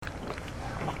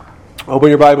Open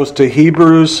your Bibles to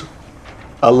Hebrews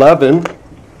 11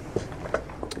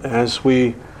 as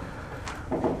we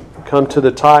come to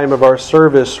the time of our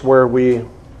service where we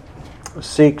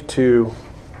seek to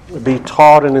be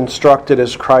taught and instructed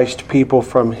as Christ people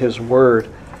from His Word.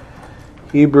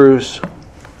 Hebrews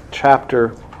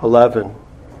chapter 11.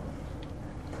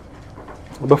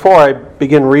 Before I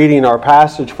begin reading our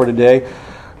passage for today,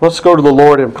 let's go to the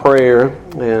Lord in prayer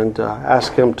and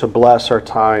ask Him to bless our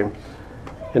time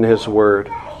in His Word.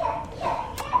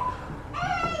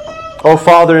 Oh,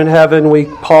 Father in heaven, we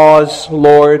pause,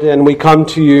 Lord, and we come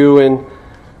to You, and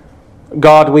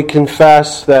God, we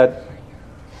confess that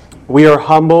we are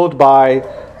humbled by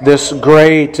this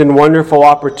great and wonderful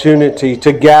opportunity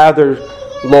to gather,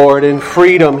 Lord, in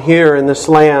freedom here in this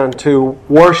land to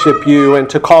worship You and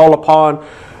to call upon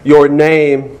Your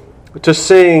name, to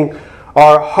sing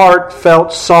our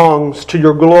heartfelt songs to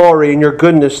Your glory and Your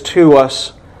goodness to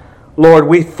us. Lord,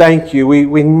 we thank You.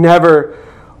 We never,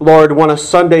 Lord, want a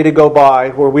Sunday to go by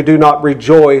where we do not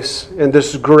rejoice in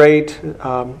this great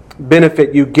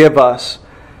benefit You give us.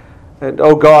 And,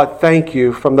 oh God, thank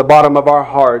You from the bottom of our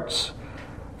hearts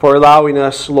for allowing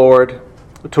us, Lord,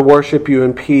 to worship You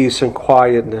in peace and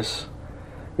quietness.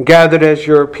 Gathered as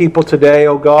Your people today,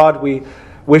 oh God, we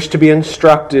wish to be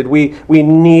instructed. We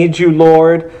need You,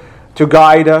 Lord, to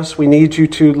guide us. We need You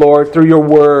to, Lord, through Your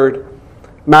Word,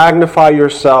 magnify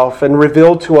Yourself and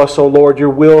reveal to us, O Lord, Your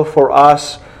will for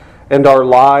us and our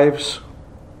lives.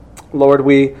 Lord,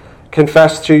 we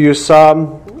confess to You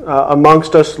some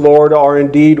amongst us, Lord, are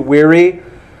indeed weary,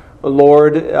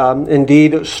 Lord,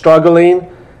 indeed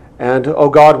struggling. And, oh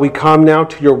God, we come now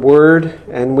to Your Word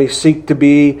and we seek to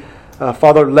be,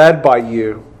 Father, led by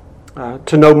You,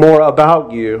 to know more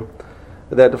about You.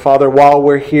 That, Father, while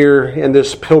we're here in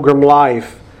this pilgrim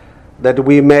life, that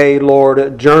we may,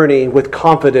 Lord, journey with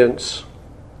confidence,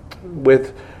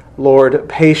 with, Lord,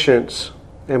 patience,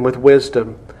 and with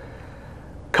wisdom.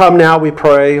 Come now, we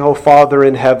pray, O Father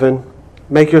in heaven,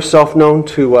 make Yourself known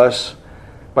to us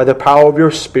by the power of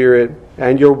Your Spirit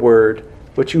and Your Word,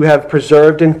 which You have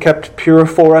preserved and kept pure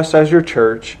for us as Your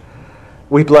church.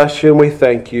 We bless You and we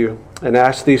thank You and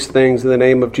ask these things in the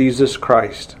name of Jesus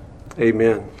Christ.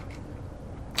 Amen.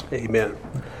 Amen.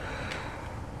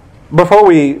 Before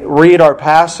we read our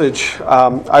passage,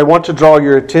 I want to draw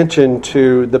your attention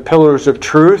to the Pillars of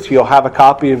Truth. You'll have a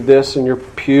copy of this in your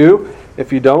pew.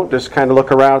 If you don't, just kind of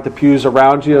look around at the pews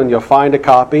around you and you'll find a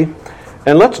copy.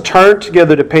 And let's turn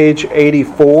together to page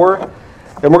 84.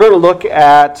 And we're going to look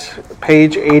at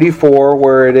page 84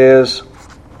 where it is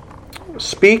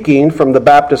speaking from the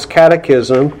Baptist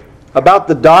Catechism about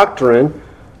the doctrine,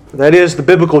 that is the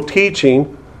biblical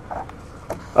teaching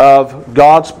of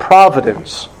God's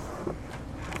providence.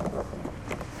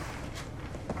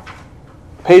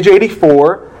 Page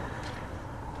 84,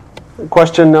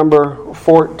 question number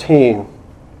 14.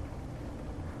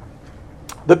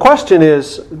 The question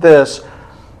is this: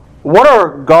 what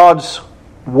are God's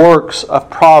works of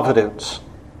providence?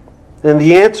 And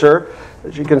the answer,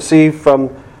 as you can see from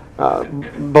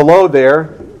below there,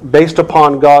 based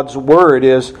upon God's Word,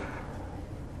 is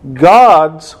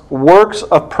God's works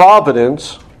of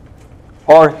providence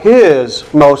are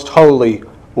His most holy,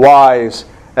 wise,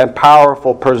 and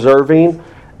powerful preserving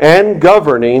and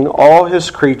governing all His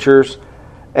creatures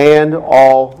and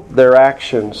all their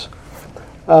actions.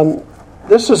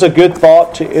 This is a good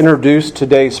thought to introduce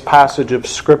today's passage of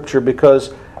Scripture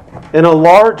because in a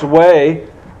large way,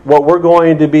 what we're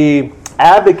going to be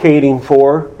advocating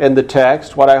for in the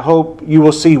text, what I hope you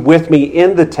will see with me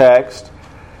in the text,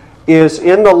 is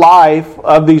in the life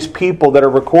of these people that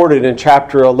are recorded in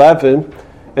chapter 11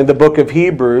 in the book of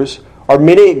Hebrews, are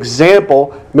many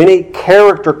many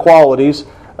character qualities,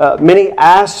 many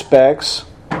aspects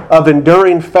of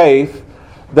enduring faith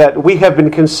that we have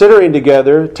been considering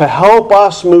together to help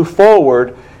us move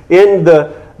forward in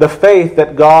the faith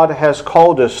that God has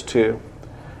called us to.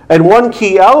 And one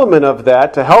key element of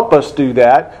that, to help us do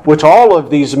that, which all of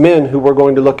these men who we're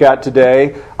going to look at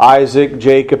today, Isaac,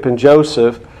 Jacob, and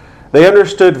Joseph, they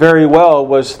understood very well,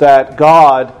 was that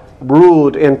God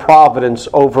ruled in providence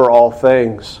over all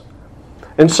things.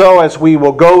 And so as we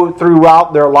will go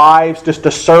throughout their lives, just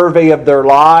a survey of their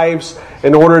lives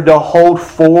in order to hold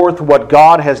forth what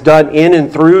God has done in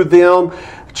and through them,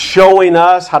 showing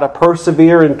us how to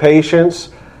persevere in patience,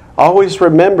 always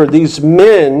remember these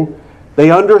men, they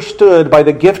understood by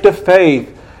the gift of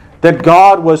faith that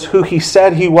God was who He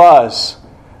said He was,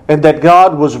 and that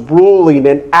God was ruling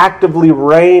and actively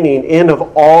reigning in of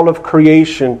all of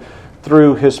creation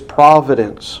through His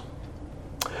providence.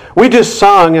 We just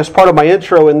sung, as part of my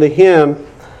intro in the hymn,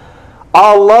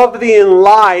 I'll love Thee in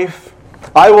life,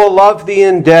 I will love Thee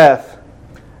in death.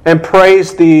 and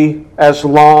praise thee as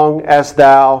long as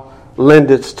thou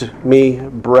lendest me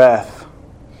breath.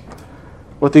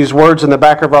 With these words in the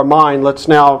back of our mind, let's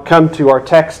now come to our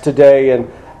text today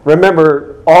and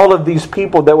remember all of these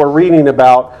people that we're reading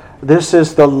about. This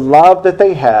is the love that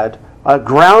they had,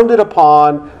 grounded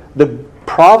upon the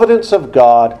providence of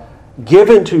God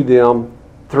given to them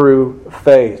through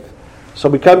faith. So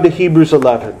we come to Hebrews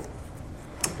 11.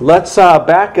 Let's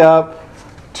back up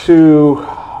to,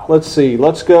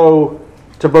 let's go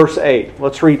to verse 8.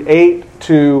 Let's read 8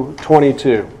 to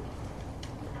 22.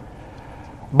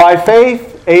 By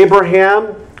faith, Abraham,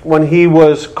 when he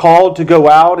was called to go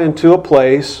out into a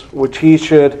place which he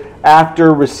should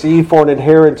after receive for an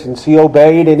inheritance, he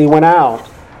obeyed and he went out,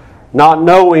 not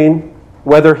knowing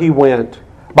whither he went.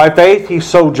 By faith, he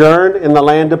sojourned in the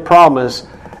land of promise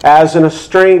as in a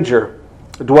stranger,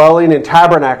 dwelling in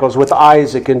tabernacles with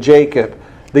Isaac and Jacob,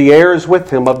 the heirs with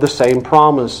him of the same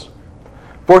promise.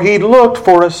 For he looked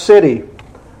for a city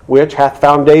which hath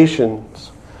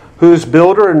foundations, whose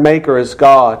builder and maker is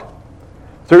God.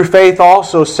 Through faith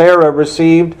also Sarah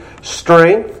received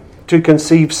strength to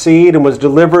conceive seed and was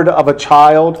delivered of a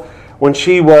child when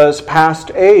she was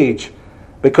past age,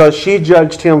 because she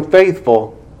judged him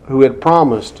faithful who had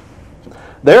promised.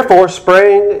 Therefore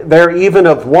sprang there even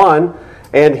of one,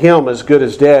 and him as good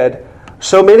as dead,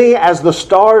 so many as the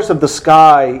stars of the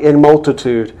sky in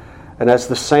multitude, and as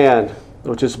the sand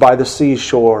which is by the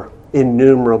seashore,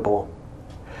 innumerable.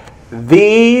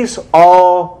 These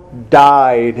all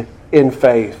died in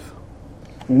faith,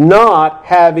 not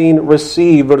having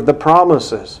received the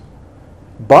promises,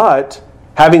 but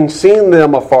having seen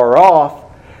them afar off,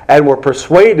 and were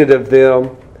persuaded of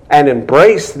them, and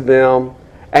embraced them,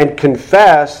 and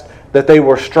confessed that they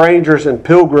were strangers and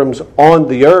pilgrims on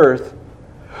the earth.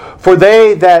 For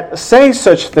they that say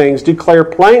such things declare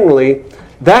plainly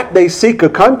that they seek a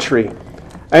country.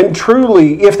 And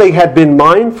truly, if they had been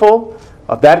mindful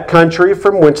of that country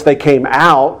from whence they came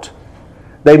out,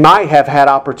 they might have had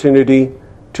opportunity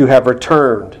to have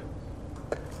returned.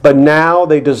 But now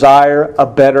they desire a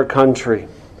better country,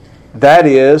 that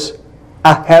is,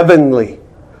 a heavenly.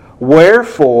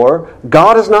 Wherefore,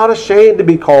 God is not ashamed to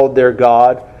be called their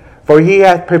God, for he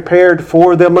hath prepared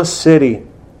for them a city.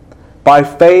 By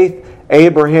faith,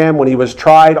 Abraham, when he was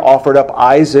tried, offered up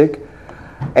Isaac,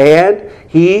 and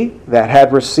he that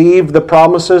had received the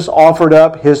promises offered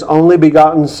up his only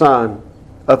begotten son,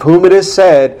 of whom it is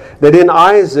said that in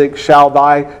Isaac shall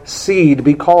thy seed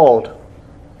be called.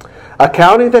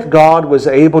 Accounting that God was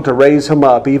able to raise him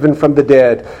up even from the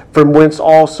dead, from whence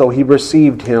also he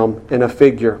received him in a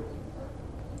figure.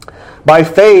 By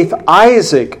faith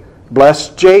Isaac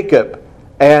blessed Jacob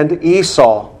and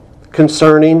Esau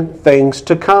concerning things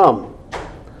to come.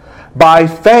 By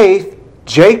faith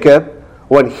Jacob,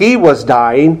 when he was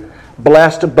dying,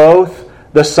 blessed both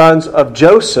the sons of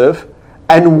Joseph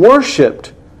and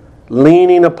worshipped,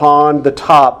 leaning upon the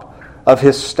top of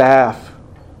his staff.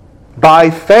 By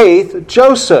faith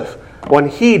Joseph, when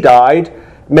he died,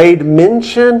 made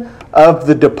mention of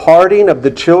the departing of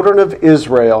the children of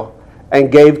Israel, and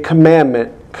gave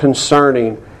commandment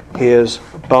concerning his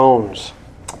bones.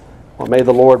 Well, may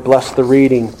the Lord bless the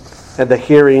reading and the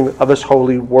hearing of his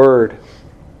holy word.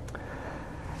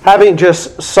 Having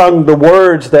just sung the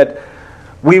words that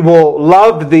we will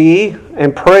love thee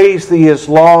and praise thee as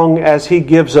long as he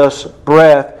gives us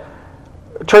breath,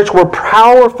 church, we're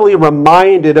powerfully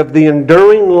reminded of the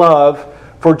enduring love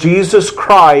for Jesus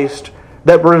Christ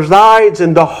that resides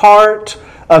in the heart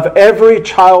of every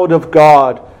child of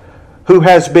God who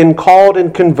has been called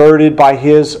and converted by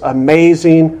his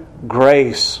amazing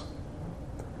grace.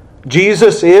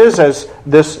 Jesus is, as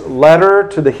this letter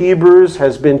to the Hebrews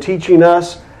has been teaching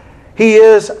us, he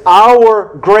is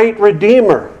our great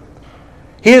Redeemer.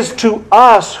 He is to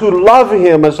us who love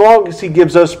him as long as he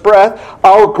gives us breath,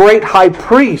 our great high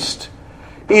priest.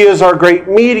 He is our great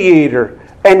mediator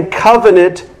and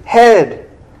covenant head,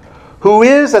 who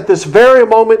is at this very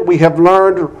moment, we have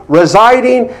learned,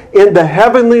 residing in the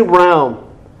heavenly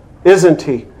realm, isn't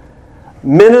he?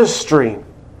 Ministering.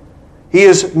 He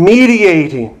is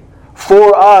mediating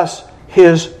for us,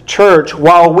 his church,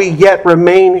 while we yet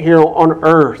remain here on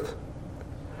earth.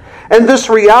 And this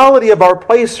reality of our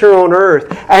place here on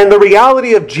earth and the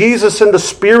reality of Jesus in the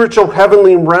spiritual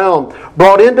heavenly realm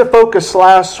brought into focus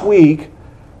last week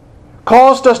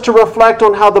caused us to reflect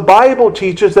on how the Bible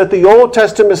teaches that the Old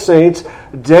Testament saints,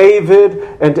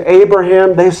 David and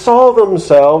Abraham, they saw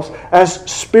themselves as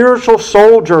spiritual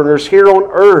sojourners here on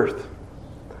earth.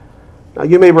 Now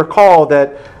you may recall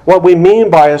that what we mean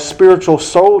by a spiritual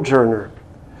sojourner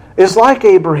is like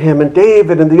Abraham and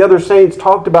David and the other saints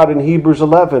talked about in Hebrews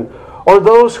 11, or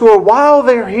those who are, while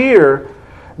they're here,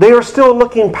 they are still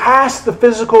looking past the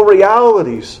physical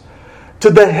realities to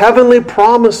the heavenly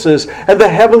promises and the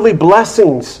heavenly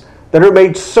blessings that are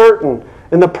made certain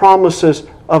in the promises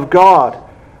of God.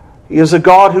 He is a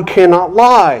God who cannot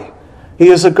lie. He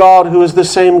is a God who is the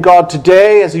same God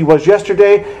today as He was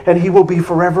yesterday, and He will be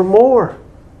forevermore.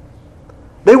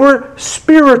 They were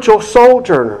spiritual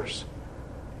sojourners.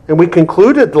 And we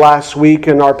concluded last week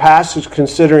in our passage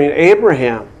considering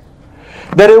Abraham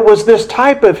that it was this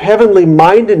type of heavenly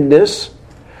mindedness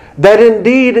that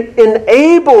indeed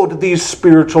enabled these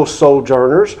spiritual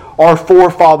sojourners, our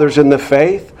forefathers in the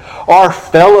faith, our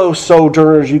fellow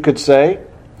sojourners, you could say.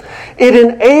 It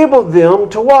enabled them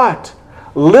to what?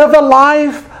 Live a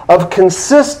life of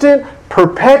consistent,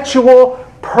 perpetual,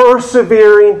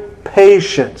 persevering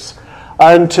patience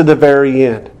unto the very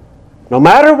end. No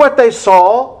matter what they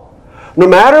saw, no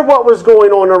matter what was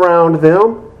going on around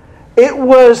them, it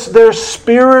was their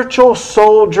spiritual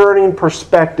sojourning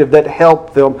perspective that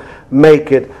helped them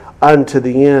make it unto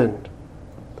the end.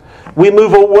 We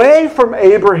move away from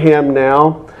Abraham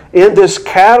now in this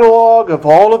catalog of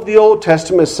all of the Old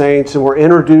Testament saints, and we're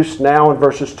introduced now in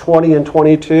verses 20 and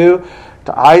 22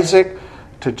 to Isaac,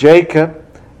 to Jacob,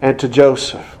 and to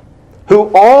Joseph, who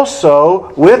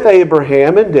also, with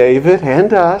Abraham and David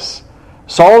and us,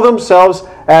 saw themselves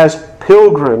as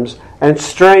pilgrims and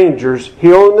strangers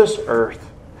here on this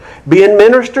earth, being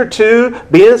ministered to,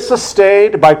 being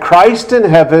sustained by Christ in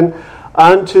heaven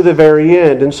unto the very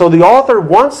end. And so the author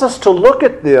wants us to look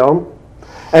at them,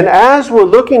 and as we're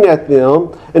looking at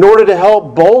them, in order to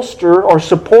help bolster or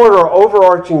support our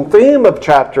overarching theme of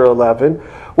chapter 11,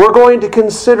 we're going to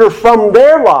consider from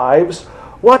their lives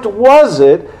what was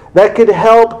it that could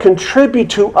help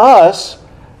contribute to us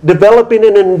developing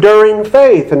an enduring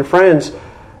faith. And friends,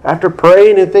 after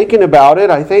praying and thinking about it,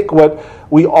 I think what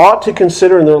we ought to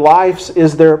consider in their lives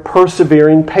is their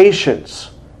persevering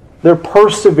patience. Their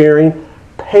persevering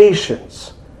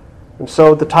patience. And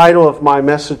so the title of my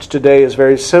message today is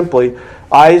very simply,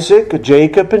 Isaac,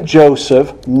 Jacob, and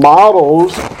Joseph,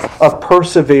 Models of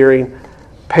Persevering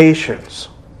Patience.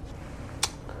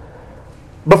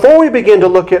 Before we begin to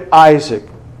look at Isaac,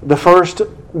 the first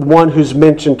one who's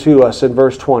mentioned to us in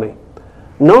verse 20,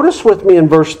 notice with me in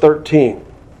verse 13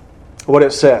 what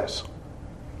it says.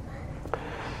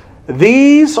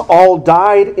 These all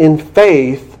died in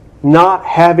faith, not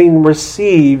having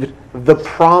received the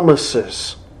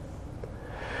promises.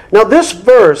 Now this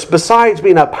verse, besides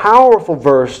being a powerful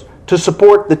verse to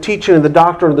support the teaching and the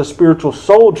doctrine of the spiritual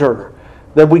sojourner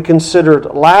that we considered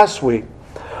last week,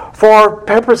 for our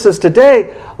purposes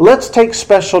today, let's take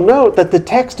special note that the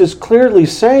text is clearly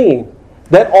saying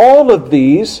that all of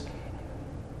these,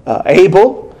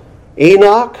 Abel,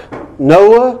 Enoch,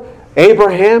 Noah,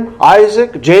 Abraham,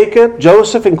 Isaac, Jacob,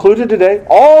 Joseph included today,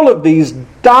 all of these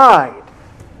died.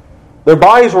 Their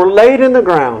bodies were laid in the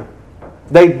ground.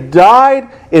 They died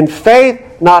in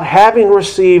faith, not having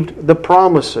received the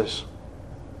promises.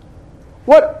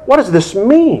 What does this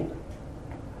mean?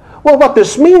 Well, what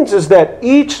this means is that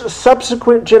each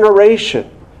subsequent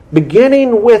generation,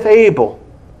 beginning with Abel,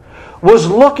 was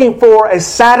looking for a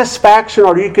satisfaction,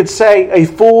 or you could say a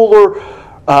fuller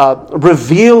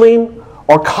revealing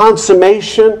or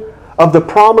consummation of the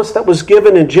promise that was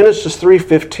given in Genesis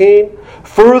 3:15,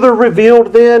 further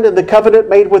revealed then in the covenant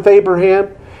made with Abraham.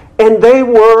 And they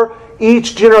were,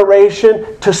 each generation,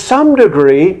 to some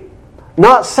degree,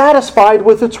 not satisfied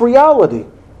with its reality.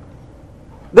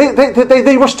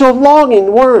 They were still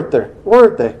longing, weren't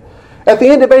they? At the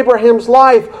end of Abraham's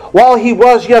life, while he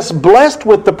was, yes, blessed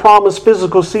with the promised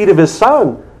physical seed of his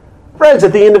son, friends,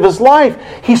 at the end of his life,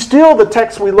 he still, the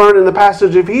text we learn in the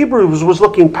passage of Hebrews, was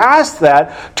looking past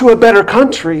that to a better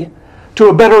country, to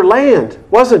a better land,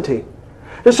 wasn't he?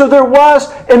 And so there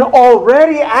was an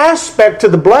already aspect to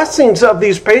the blessings of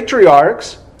these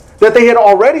patriarchs that they had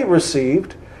already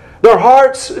received. Their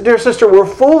hearts, dear sister, were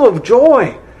full of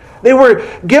joy. They were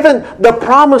given the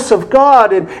promise of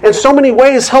God and in so many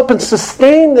ways helping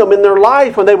sustain them in their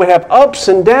life when they would have ups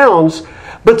and downs.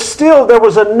 But still there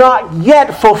was a not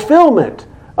yet fulfillment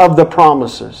of the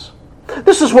promises.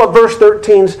 This is what verse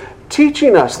 13 is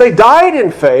teaching us. They died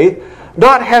in faith,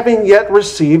 not having yet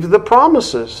received the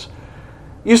promises.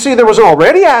 You see, there was an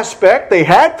already aspect. They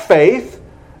had faith.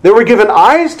 They were given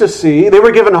eyes to see. They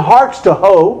were given hearts to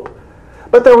hope.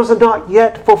 But there was a not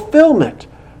yet fulfillment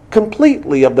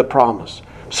completely of the promise.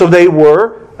 So they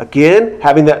were, again,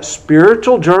 having that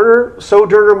spiritual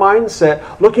sojourner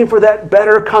mindset, looking for that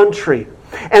better country.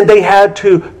 And they had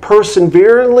to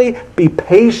perseveringly be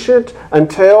patient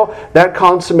until that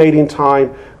consummating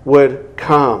time would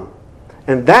come.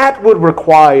 And that would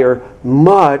require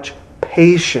much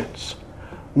patience.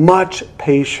 Much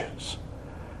patience.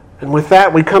 And with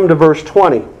that, we come to verse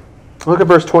 20. Look at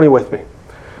verse 20 with me.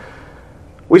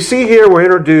 We see here we're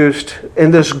introduced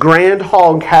in this grand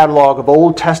hall and catalog of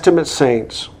Old Testament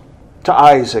saints to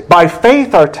Isaac. By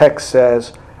faith, our text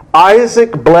says,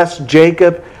 Isaac blessed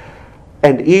Jacob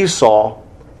and Esau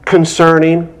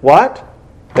concerning what?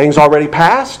 Things already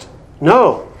past?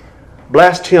 No.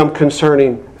 Blessed him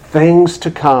concerning things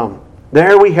to come.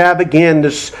 There we have again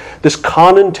this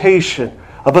connotation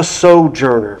of a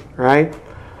sojourner, right?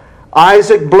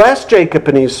 Isaac blessed Jacob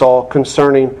and Esau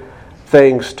concerning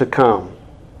things to come.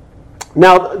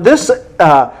 Now, this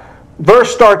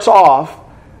verse starts off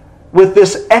with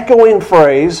this echoing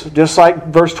phrase, just like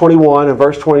verse 21 and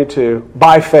verse 22,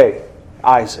 by faith,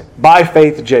 Isaac. By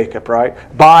faith, Jacob, right?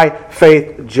 By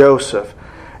faith, Joseph.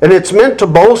 And it's meant to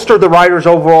bolster the writer's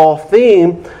overall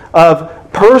theme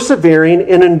of persevering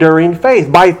in enduring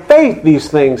faith. By faith, these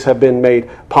things have been made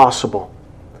possible.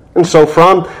 And so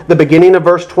from the beginning of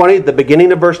verse 20, the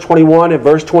beginning of verse 21, and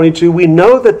verse 22, we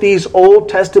know that these Old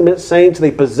Testament saints, they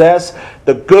possess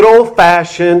the good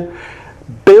old-fashioned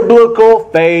biblical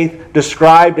faith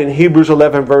described in Hebrews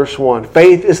 11, verse 1.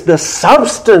 Faith is the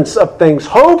substance of things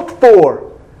hoped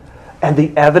for and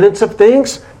the evidence of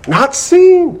things not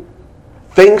seen.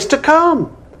 Things to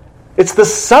come. It's the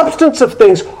substance of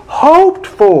things hoped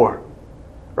for,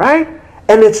 right?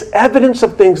 And it's evidence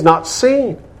of things not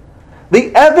seen.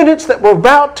 The evidence that we're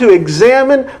about to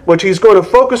examine, which he's going to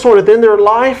focus on within their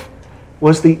life,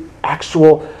 was the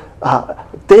actual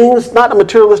things, not a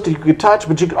materialistic you could touch,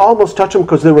 but you could almost touch them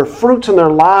because there were fruits in their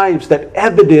lives that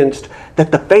evidenced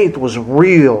that the faith was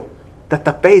real. That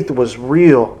the faith was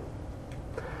real.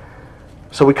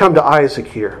 So we come to Isaac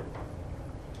here.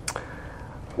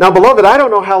 Now, beloved, I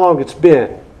don't know how long it's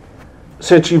been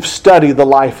since you've studied the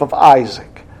life of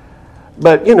Isaac.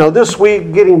 But, this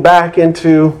week, getting back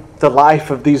into the life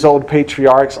of these old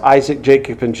patriarchs, Isaac,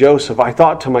 Jacob, and Joseph, I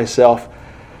thought to myself,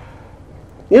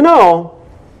 if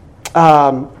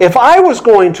I was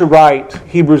going to write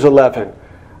Hebrews 11,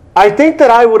 I think that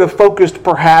I would have focused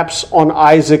perhaps on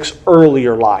Isaac's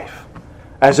earlier life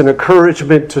as an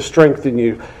encouragement to strengthen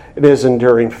you in his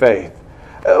enduring faith.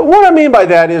 What I mean by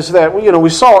that is that, we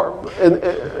saw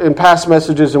in past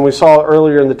messages and we saw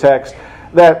earlier in the text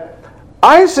that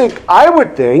Isaac, I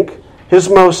would think, his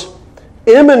most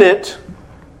eminent,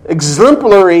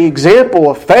 exemplary example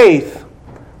of faith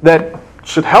that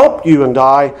should help you and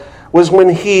I was when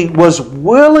he was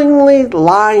willingly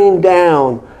lying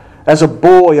down as a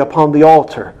boy upon the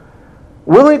altar,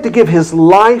 willing to give his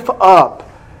life up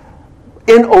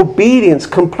in obedience,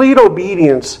 complete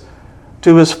obedience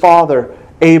to his father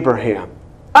Abraham.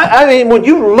 I mean, when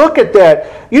you look at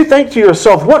that, you think to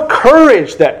yourself, what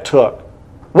courage that took.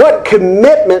 What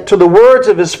commitment to the words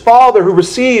of his father who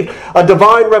received a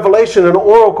divine revelation, an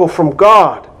oracle from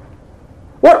God.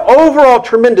 What overall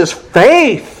tremendous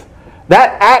faith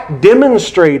that act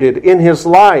demonstrated in his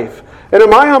life. And in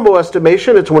my humble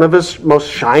estimation, it's one of his most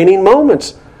shining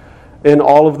moments in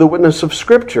all of the witness of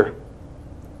Scripture.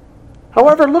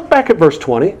 However, look back at verse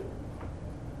 20.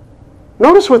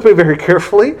 Notice with me very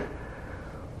carefully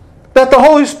that the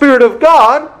Holy Spirit of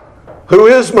God, who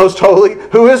is most holy,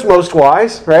 who is most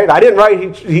wise, right? I didn't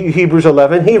write Hebrews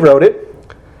 11, he wrote it.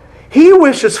 He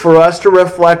wishes for us to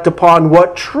reflect upon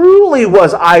what truly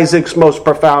was Isaac's most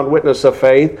profound witness of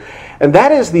faith, and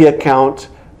that is the account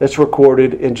that's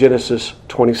recorded in Genesis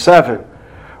 27,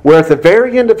 where at the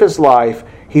very end of his life,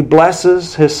 he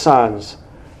blesses his sons,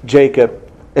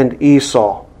 Jacob and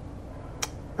Esau.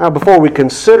 Now, before we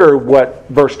consider what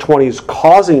verse 20 is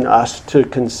causing us to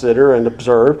consider and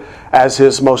observe as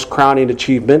his most crowning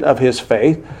achievement of his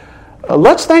faith,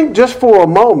 let's think just for a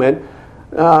moment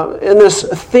in this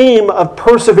theme of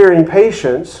persevering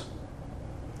patience.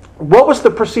 What was the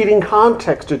preceding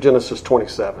context of Genesis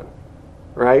 27,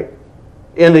 right?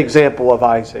 In the example of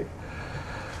Isaac.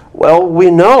 Well,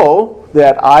 we know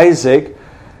that Isaac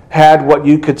had what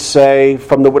you could say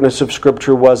from the witness of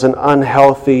Scripture was an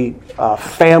unhealthy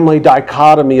family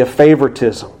dichotomy of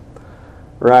favoritism,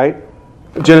 right?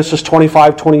 Genesis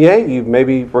 25:28, you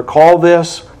maybe recall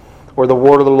this, where the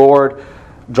word of the Lord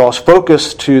draws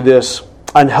focus to this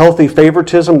unhealthy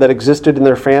favoritism that existed in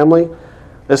their family.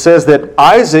 It says that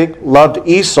Isaac loved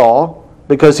Esau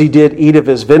because he did eat of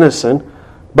his venison,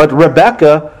 but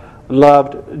Rebekah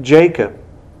loved Jacob.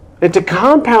 And to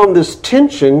compound this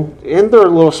tension in their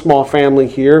little small family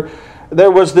here, there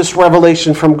was this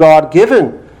revelation from God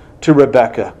given to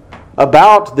Rebekah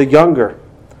about the younger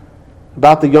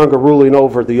ruling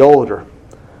over the older.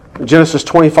 In Genesis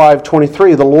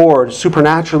 25:23, the Lord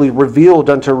supernaturally revealed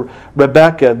unto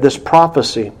Rebekah this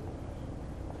prophecy.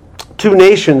 2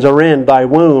 nations are in thy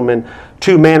womb, and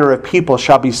 2 manner of people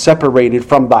shall be separated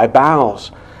from thy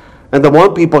bowels. And the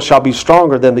one people shall be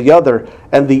stronger than the other,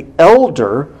 and the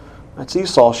elder, that's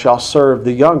Esau, shall serve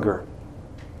the younger.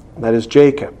 That is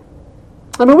Jacob.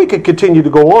 I mean, we could continue to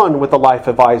go on with the life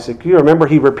of Isaac. You remember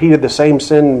he repeated the same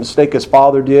sin and mistake his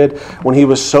father did when he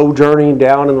was sojourning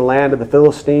down in the land of the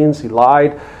Philistines. He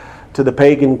lied to the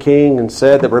pagan king and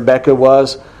said that Rebekah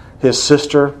was his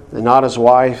sister and not his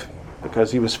wife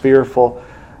because he was fearful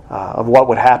of what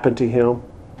would happen to him.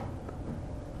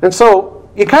 And so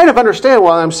you kind of understand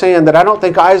why I'm saying that I don't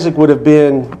think Isaac would have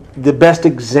been the best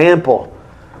example,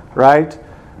 right,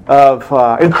 of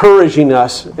encouraging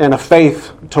us in a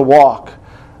faith to walk,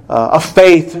 a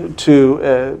faith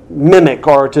to mimic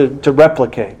or to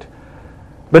replicate.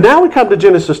 But now we come to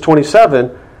Genesis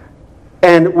 27,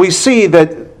 and we see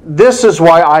that this is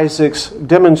why Isaac's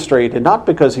demonstrated, not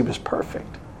because he was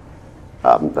perfect,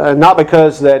 not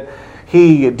because that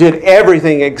he did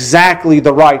everything exactly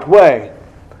the right way,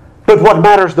 but what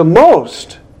matters the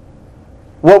most,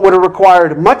 what would have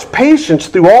required much patience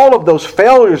through all of those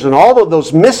failures and all of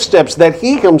those missteps that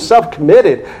he himself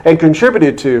committed and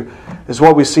contributed to, is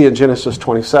what we see in Genesis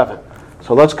 27.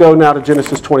 So let's go now to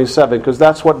Genesis 27, because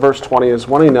that's what verse 20 is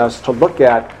wanting us to look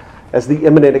at as the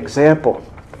imminent example.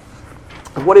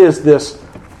 What is this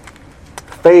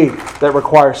faith that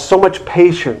requires so much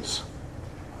patience,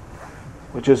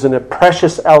 which is a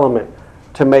precious element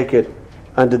to make it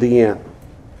unto the end?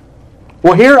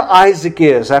 Well, here Isaac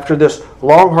is after this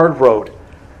long, hard road.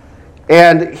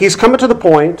 And he's coming to the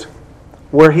point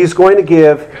where he's going to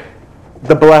give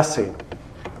the blessing.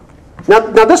 Now,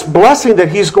 this blessing that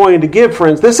he's going to give,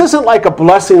 friends, this isn't like a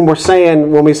blessing we're saying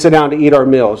when we sit down to eat our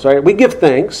meals, right? We give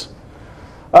thanks.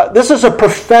 This is a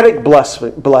prophetic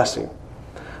blessing.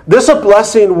 This is a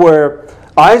blessing where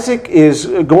Isaac is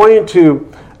going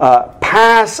to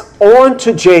pass on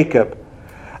to Jacob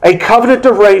a covenant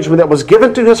arrangement that was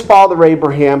given to his father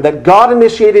Abraham, that God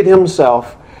initiated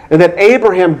himself, and that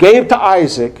Abraham gave to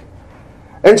Isaac.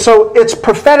 And so it's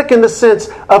prophetic in the sense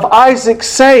of Isaac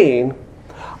saying,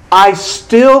 I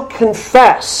still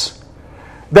confess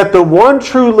that the one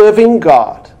true living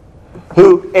God,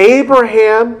 who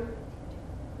Abraham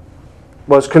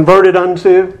was converted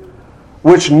unto,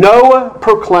 which Noah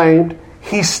proclaimed,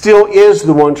 he still is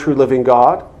the one true living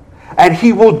God, and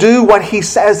he will do what he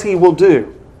says he will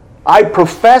do. I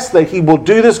profess that he will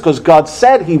do this because God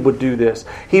said he would do this.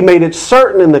 He made it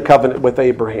certain in the covenant with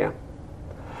Abraham.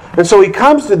 And so he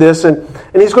comes to this, and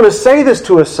he's going to say this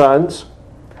to his sons.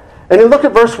 And then look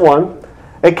at verse 1.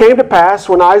 It came to pass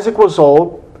when Isaac was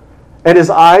old, and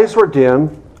his eyes were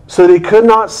dim, so that he could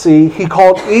not see, he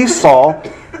called Esau,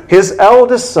 his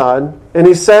eldest son, and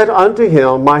he said unto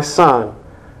him, my son.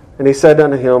 And he said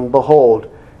unto him,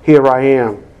 behold, here I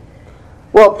am.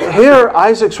 Well, here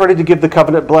Isaac's ready to give the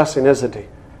covenant blessing, isn't he?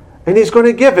 And he's going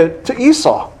to give it to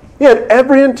Esau. He had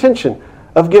every intention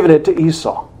of giving it to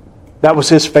Esau. That was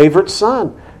his favorite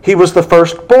son. He was the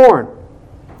firstborn.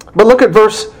 But look at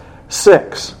verse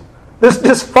 6. This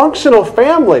dysfunctional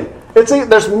family.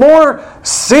 There's more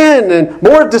sin and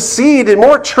more deceit and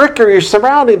more trickery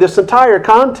surrounding this entire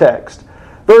context.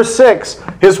 Verse 6,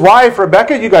 his wife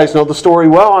Rebekah, you guys know the story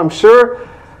well, I'm sure.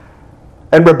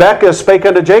 And Rebekah spake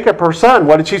unto Jacob her son.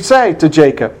 What did she say to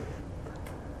Jacob?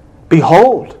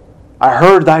 Behold, I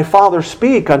heard thy father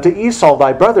speak unto Esau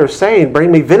thy brother, saying, bring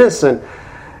me venison,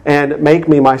 and make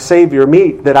me my Savior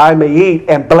meat, that I may eat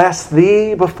and bless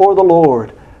thee before the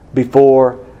Lord,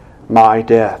 before my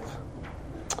death.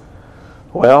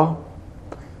 Well,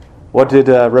 what did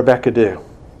Rebekah do?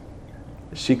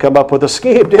 She come up with a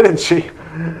scheme, didn't she?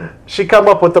 She come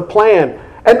up with a plan.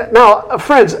 And now,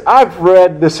 friends, I've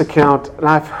read this account, and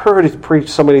I've heard it preached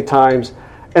so many times,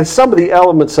 and some of the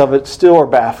elements of it still are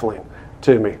baffling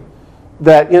to me.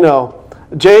 That,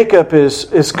 Jacob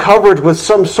is covered with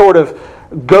some sort of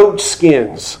goat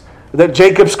skins that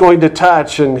Jacob's going to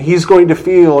touch, and he's going to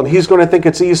feel, and he's going to think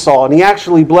it's Esau, and he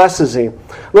actually blesses him.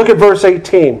 Look at verse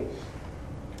 18.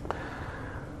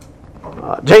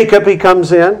 Jacob, he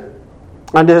comes in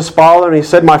unto his father, and he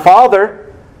said, my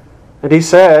father. And he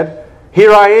said,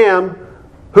 here I am.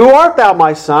 Who art thou,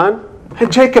 my son?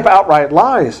 And Jacob outright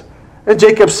lies. And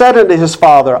Jacob said unto his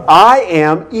father, I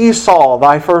am Esau,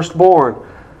 thy firstborn.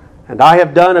 And I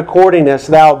have done according as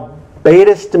thou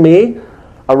badest me.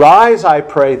 Arise, I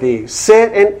pray thee,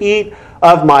 sit and eat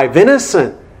of my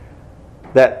venison,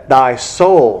 that thy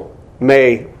soul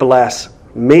may bless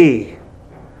me.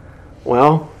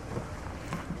 Well,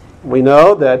 we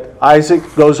know that Isaac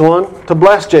goes on to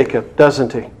bless Jacob,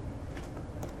 doesn't he?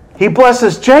 He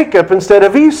blesses Jacob instead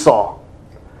of Esau.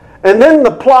 And then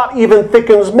the plot even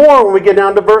thickens more when we get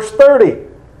down to verse 30.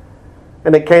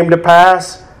 And it came to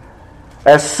pass,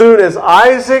 as soon as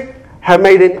Isaac had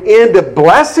made an end of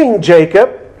blessing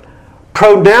Jacob,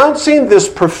 pronouncing this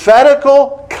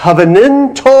prophetical,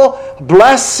 covenantal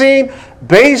blessing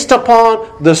based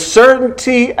upon the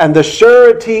certainty and the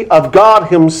surety of God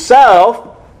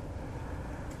Himself,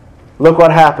 look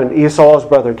what happened. Esau's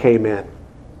brother came in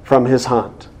from his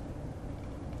hunt.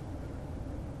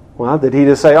 Well, did he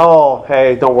just say, oh,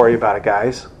 hey, don't worry about it,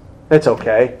 guys. It's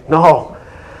okay. No.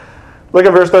 Look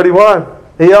at verse 31.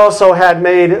 He also had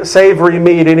made savory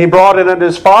meat, and he brought it unto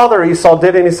his father. Esau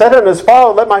did, and he said unto his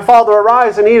father, let my father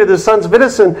arise and eat of his son's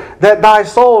venison, that thy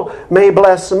soul may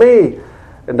bless me.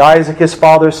 And Isaac his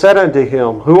father said unto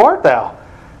him, who art thou?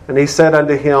 And he said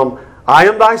unto him, I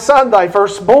am thy son, thy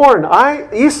firstborn,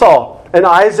 I, Esau. And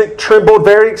Isaac trembled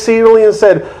very exceedingly and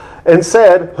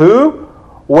said, who?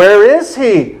 Where is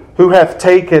he who hath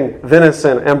taken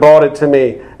venison and brought it to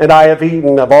me? And I have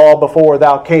eaten of all before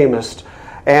thou camest,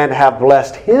 and have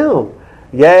blessed him.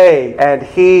 Yea, and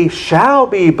he shall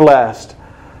be blessed.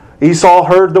 Esau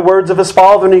heard the words of his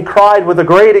father, and he cried with a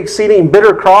great exceeding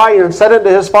bitter cry, and said unto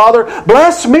his father,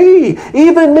 bless me,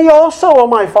 even me also, O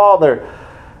my father.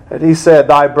 And he said,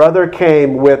 thy brother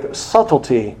came with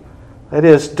subtlety, that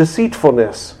is,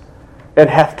 deceitfulness, and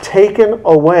hath taken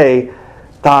away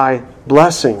thy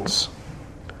blessings.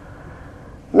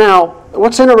 Now,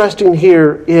 what's interesting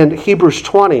here in Hebrews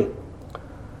 20,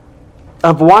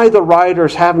 of why the writer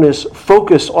is having this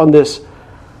focus on this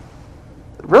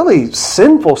really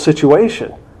sinful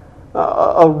situation,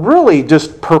 a really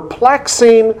just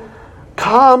perplexing,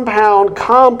 compound,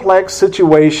 complex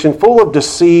situation full of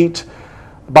deceit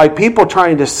by people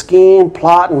trying to scheme,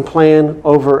 plot, and plan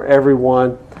over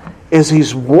everyone, is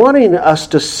he's wanting us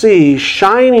to see,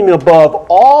 shining above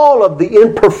all of the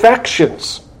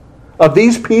imperfections of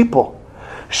these people,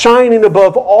 shining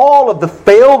above all of the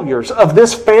failures of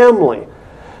this family,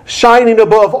 shining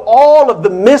above all of the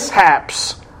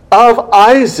mishaps of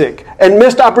Isaac and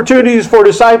missed opportunities for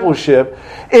discipleship,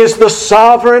 is the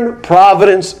sovereign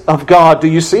providence of God. Do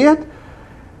you see it?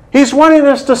 He's wanting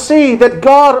us to see that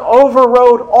God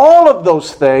overrode all of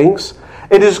those things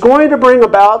and is going to bring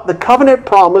about the covenant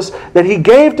promise that He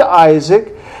gave to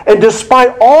Isaac. And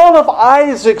despite all of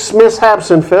Isaac's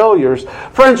mishaps and failures,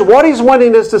 friends, what he's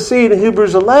wanting us to see in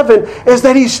Hebrews 11 is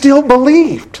that he still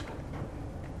believed.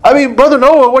 I mean, Brother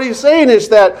Noah, what he's saying is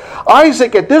that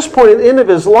Isaac, at this point at the end of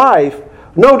his life,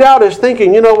 no doubt is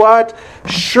thinking, you know what?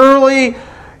 Surely,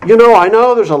 I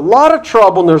know there's a lot of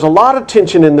trouble and there's a lot of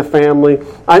tension in the family.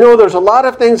 I know there's a lot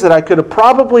of things that I could have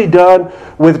probably done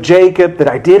with Jacob that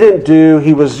I didn't do.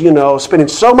 He was, spending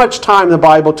so much time, the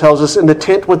Bible tells us, in the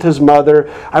tent with his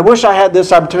mother. I wish I had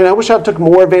this opportunity. I wish I took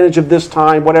more advantage of this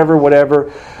time,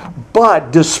 whatever.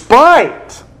 But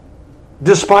despite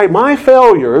my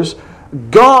failures,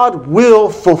 God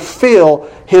will fulfill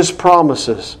His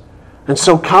promises. And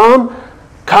so come,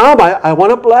 I want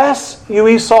to bless you,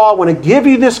 Esau. I want to give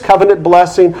you this covenant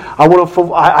blessing.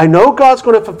 I know God's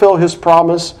going to fulfill His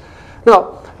promise.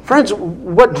 Now, friends,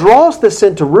 what draws this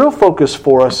into real focus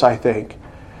for us, I think,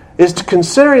 is to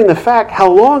considering the fact how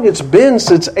long it's been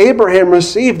since Abraham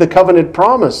received the covenant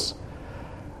promise.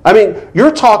 I mean,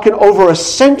 you're talking over a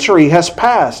century has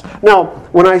passed. Now,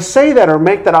 when I say that or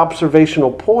make that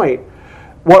observational point,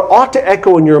 what ought to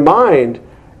echo in your mind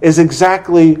is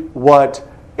exactly what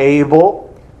Abel,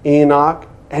 Enoch,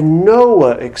 and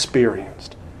Noah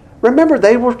experienced. Remember,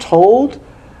 they were told,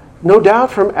 no doubt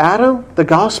from Adam, the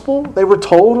gospel, they were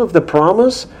told of the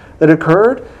promise that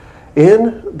occurred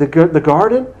in the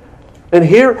garden. And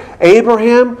here,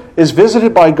 Abraham is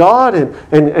visited by God,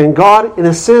 and God, in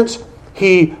a sense,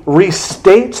 He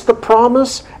restates the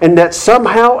promise, and that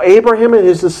somehow Abraham and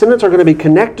his descendants are going to be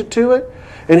connected to it.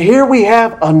 And here we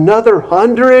have another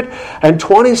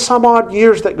 120 some odd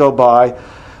years that go by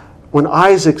when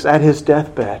Isaac's at his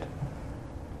deathbed.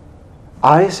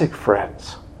 Isaac,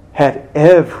 friends, had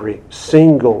every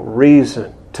single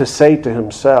reason to say to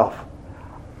himself,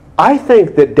 I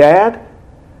think that Dad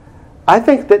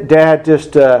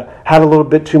just had a little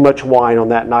bit too much wine on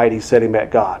that night he said he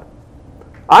met God.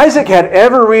 Isaac had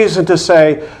every reason to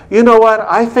say, you know what,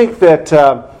 I think that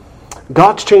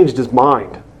God's changed His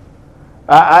mind.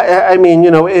 I mean,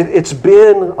 it's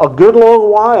been a good long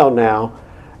while now,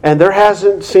 and there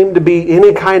hasn't seemed to be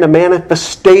any kind of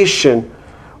manifestation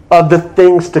of the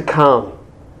things to come.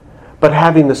 But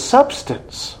having the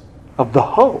substance of the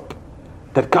hope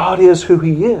that God is who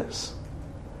He is,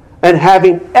 and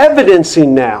having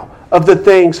evidencing now of the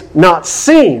things not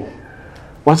seen,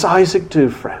 what's Isaac do,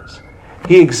 friends?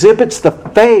 He exhibits the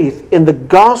faith in the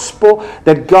gospel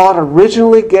that God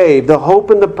originally gave, the hope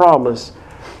and the promise,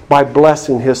 by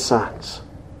blessing his sons.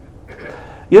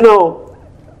 You know,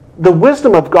 the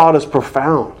wisdom of God is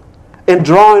profound in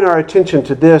drawing our attention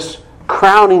to this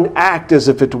crowning act, as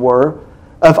if it were,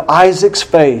 of Isaac's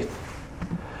faith.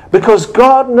 Because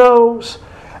God knows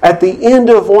at the end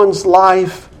of one's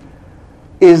life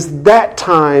is that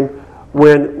time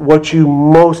when what you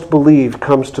most believe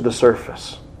comes to the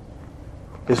surface.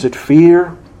 Is it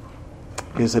fear?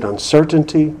 Is it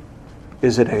uncertainty?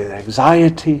 Is it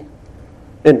anxiety?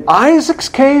 In Isaac's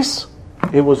case,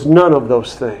 it was none of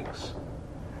those things.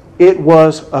 It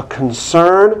was a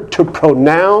concern to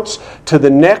pronounce to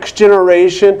the next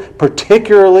generation,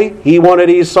 particularly, he wanted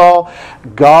Esau.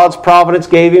 God's providence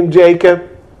gave him Jacob.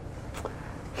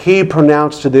 He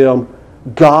pronounced to them,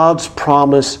 God's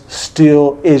promise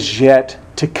still is yet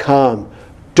to come.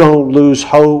 Don't lose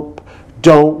hope.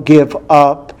 Don't give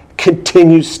up.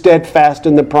 Continue steadfast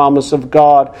in the promise of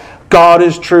God. God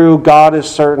is true. God is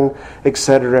certain,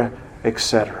 etc.,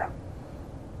 etc.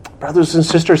 Brothers and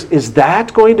sisters, is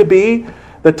that going to be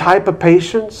the type of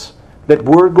patience that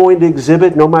we're going to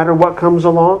exhibit no matter what comes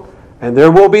along? And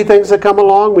there will be things that come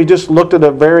along. We just looked at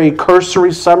a very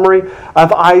cursory summary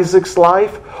of Isaac's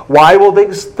life. Why will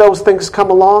those things come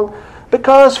along?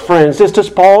 Because, friends, just as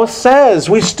Paul says,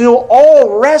 we still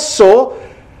all wrestle.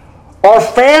 Our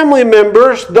family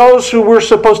members, those who we're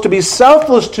supposed to be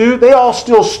selfless to, they all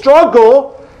still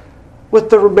struggle with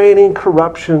the remaining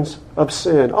corruptions of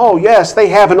sin. Oh, yes, they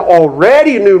have an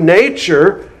already new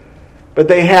nature, but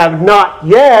they have not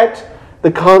yet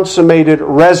the consummated,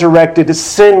 resurrected,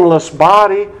 sinless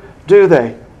body, do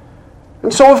they?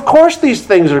 And so, of course, these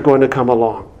things are going to come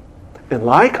along. And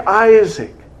like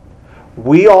Isaac,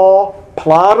 we all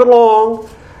plod along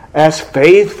as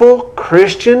faithful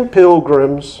Christian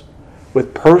pilgrims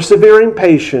with persevering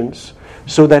patience,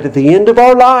 so that at the end of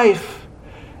our life,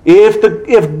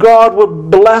 if God would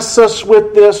bless us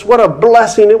with this, what a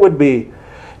blessing it would be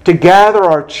to gather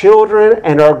our children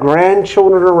and our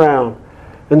grandchildren around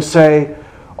and say,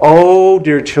 oh,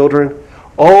 dear children,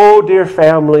 oh, dear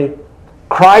family,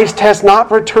 Christ has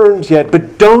not returned yet,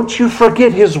 but don't you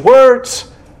forget his words.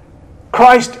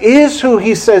 Christ is who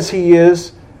he says he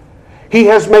is. He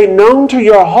has made known to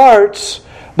your hearts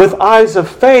with eyes of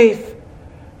faith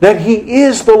that he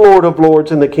is the Lord of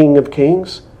lords and the King of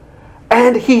kings.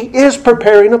 And he is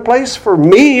preparing a place for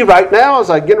me right now as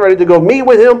I get ready to go meet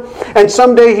with him. And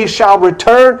someday he shall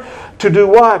return to do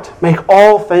what? Make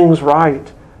all things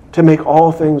right. To make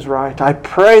all things right. I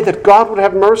pray that God would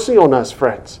have mercy on us,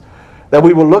 friends. That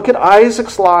we will look at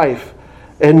Isaac's life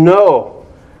and know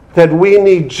that we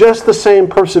need just the same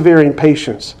persevering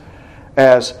patience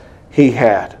as he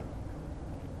had.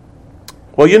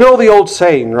 Well, you know the old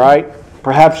saying, right?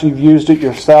 Perhaps you've used it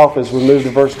yourself as we move to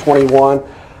verse 21.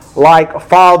 Like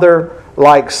father,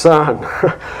 like son.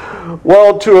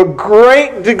 Well, to a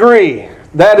great degree,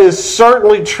 that is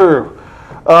certainly true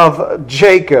of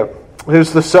Jacob,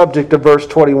 who's the subject of verse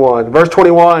 21. Verse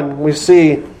 21, we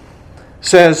see,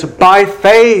 says, by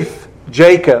faith,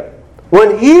 Jacob,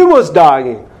 when he was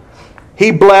dying, he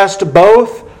blessed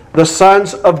both the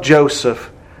sons of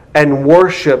Joseph and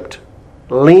worshipped,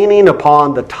 leaning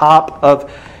upon the top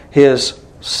of his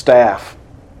staff.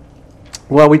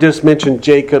 Well, we just mentioned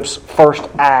Jacob's first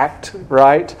act,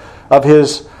 right, of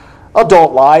his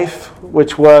adult life,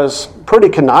 which was pretty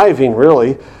conniving,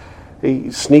 really. He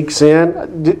sneaks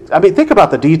in. I mean, think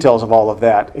about the details of all of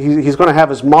that. He's going to have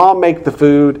his mom make the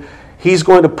food. He's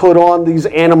going to put on these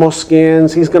animal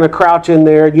skins. He's going to crouch in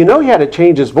there. You know he had to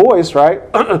change his voice, right?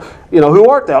 Who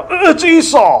art thou? It's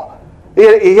Esau.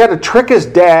 He had to trick his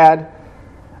dad.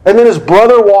 And then his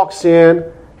brother walks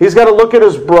in. He's got to look at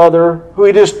his brother, who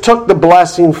he just took the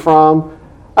blessing from.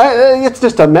 It's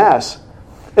just a mess.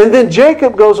 And then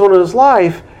Jacob goes on in his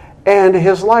life, and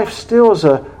his life still is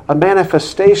a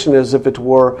manifestation, as if it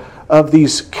were, of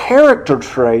these character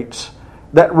traits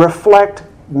that reflect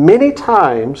many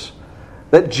times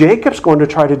that Jacob's going to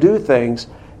try to do things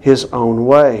his own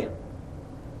way.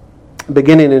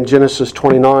 Beginning in Genesis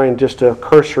 29, just a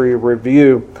cursory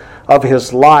review of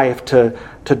his life to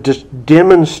just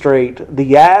demonstrate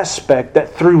the aspect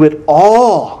that through it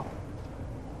all,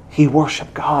 he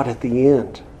worshiped God at the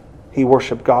end. He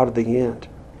worshiped God at the end.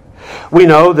 We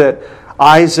know that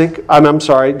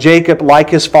Jacob, like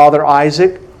his father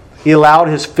Isaac, he allowed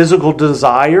his physical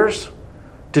desires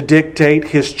to dictate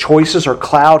his choices or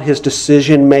cloud his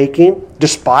decision making,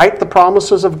 despite the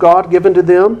promises of God given to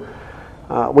them.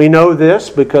 We know this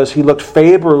because he looked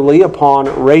favorably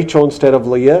upon Rachel instead of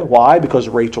Leah. Why? Because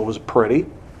Rachel was pretty,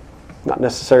 not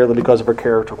necessarily because of her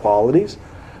character qualities.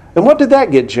 And what did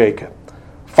that get Jacob?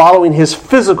 Following his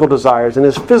physical desires and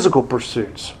his physical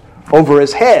pursuits over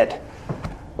his head.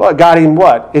 Well, it got him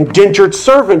what? Indentured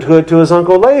servanthood to his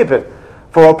uncle Laban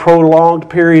for a prolonged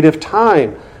period of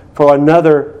time, for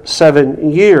another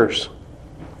 7 years.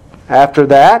 After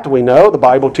that, we know, the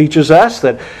Bible teaches us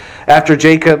that after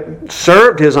Jacob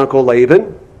served his uncle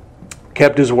Laban,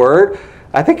 kept his word,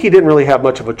 I think he didn't really have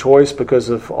much of a choice because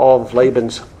of all of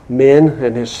Laban's men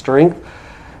and his strength.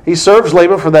 He serves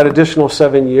Laban for that additional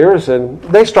 7 years, and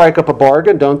they strike up a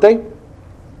bargain, don't they?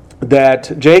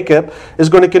 That Jacob is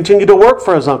going to continue to work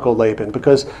for his uncle Laban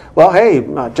because, well, hey,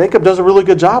 Jacob does a really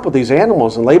good job with these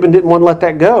animals, and Laban didn't want to let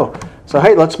that go. So,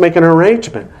 hey, let's make an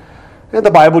arrangement. And the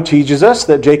Bible teaches us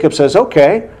that Jacob says,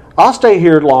 okay, I'll stay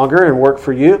here longer and work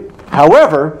for you.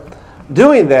 However,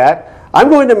 doing that, I'm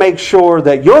going to make sure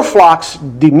that your flocks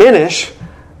diminish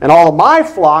and all of my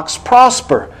flocks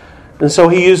prosper. And so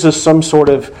he uses some sort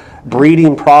of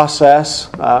breeding process.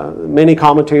 Many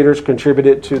commentators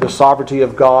contributed to the sovereignty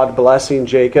of God blessing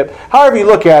Jacob. However you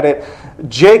look at it,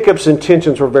 Jacob's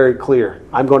intentions were very clear.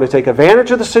 I'm going to take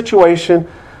advantage of the situation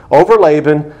over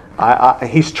Laban.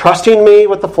 He's trusting me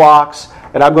with the flocks,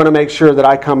 and I'm going to make sure that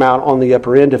I come out on the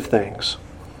upper end of things.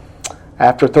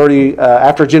 After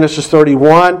Genesis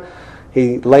 31,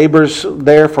 he labors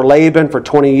there for Laban for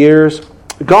 20 years.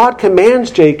 God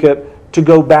commands Jacob to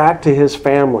go back to his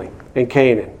family in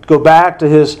Canaan, go back to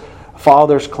his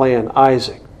father's clan,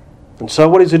 Isaac. And so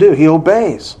what does he do? He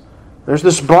obeys. There's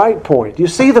this bright point. You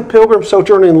see the pilgrim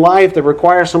sojourning life that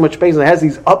requires so much patience. It has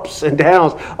these ups and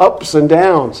downs, ups and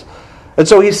downs. And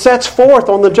so he sets forth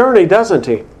on the journey, doesn't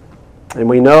he? And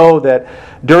we know that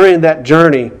during that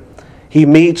journey, he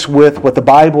meets with what the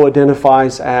Bible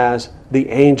identifies as the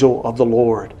angel of the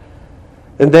Lord.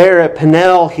 And there at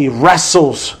Peniel, he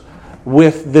wrestles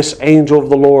with this angel of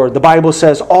the Lord. The Bible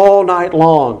says all night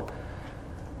long.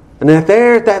 And that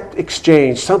there at that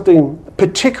exchange, something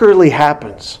particularly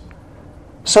happens.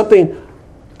 Something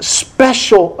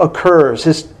special occurs.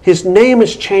 His name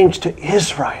is changed to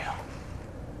Israel.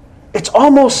 It's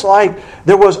almost like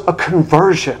there was a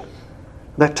conversion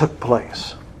that took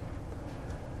place.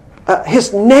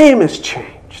 His name is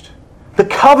changed. The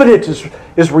covenant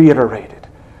is reiterated.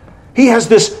 He has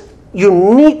this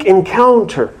unique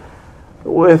encounter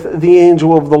with the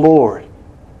angel of the Lord,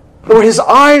 where his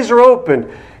eyes are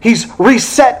open. He's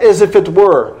reset, as if it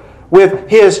were, with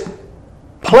his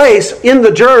place in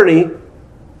the journey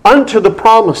unto the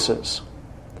promises.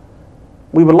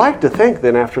 We would like to think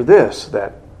then after this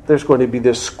that there's going to be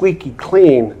this squeaky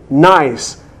clean,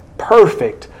 nice,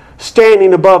 perfect,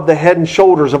 standing above the head and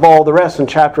shoulders of all the rest in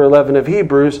chapter 11 of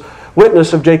Hebrews,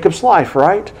 witness of Jacob's life,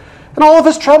 right? And all of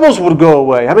his troubles would go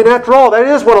away. I mean, after all, that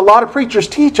is what a lot of preachers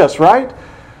teach us, right?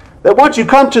 That once you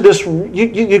come to this,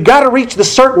 you got to reach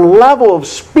this certain level of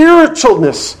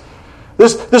spiritualness,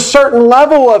 this certain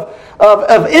level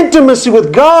of intimacy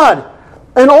with God,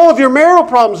 and all of your marital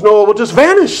problems, Noah, will just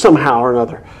vanish somehow or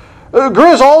another.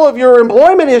 Grizz, all of your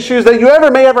employment issues that you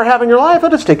may ever have in your life, they'll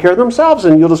just take care of themselves,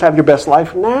 and you'll just have your best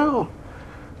life now.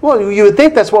 Well, you would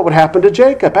think that's what would happen to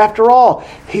Jacob. After all,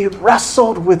 he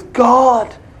wrestled with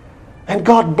God. And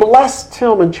God blessed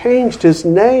him and changed his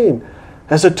name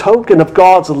as a token of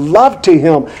God's love to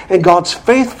him and God's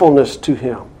faithfulness to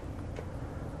him.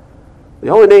 The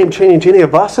only name change any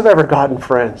of us have ever gotten,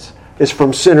 friends, is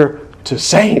from sinner to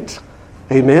saint.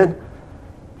 Amen?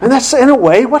 And that's, in a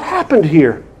way, what happened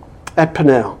here at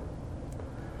Peniel.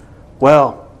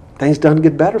 Well, things done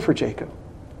get better for Jacob.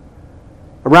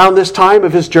 Around this time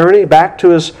of his journey back to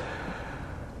his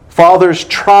father's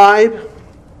tribe,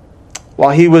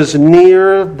 while he was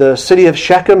near the city of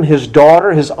Shechem, his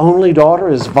daughter, his only daughter,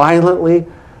 is violently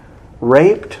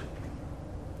raped.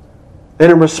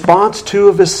 And in response, 2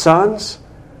 of his sons,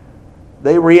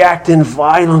 they react in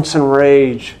violence and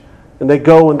rage. And they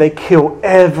go and they kill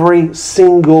every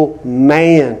single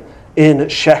man in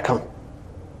Shechem.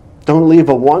 Don't leave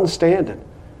a one standing.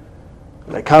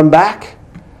 They come back,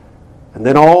 and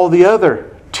then all the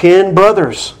other 10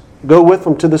 brothers go with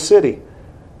them to the city.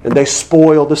 And they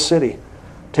spoil the city,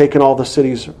 taking all the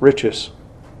city's riches.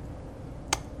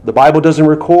 The Bible doesn't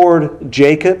record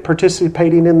Jacob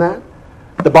participating in that.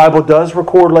 The Bible does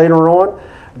record later on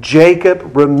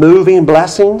Jacob removing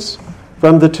blessings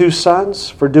from the 2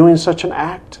 sons for doing such an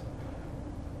act.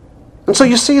 And so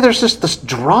you see there's just this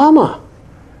drama.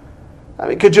 I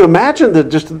mean, could you imagine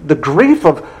the grief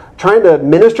of trying to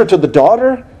minister to the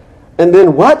daughter? And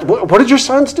then what? What did your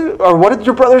sons do? Or what did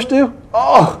your brothers do?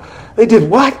 Oh, they did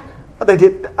what? They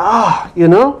did, you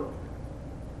know.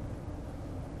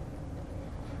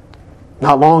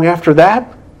 Not long after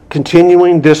that,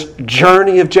 continuing this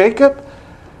journey of Jacob,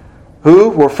 who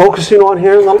we're focusing on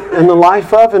here in the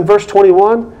life of, in verse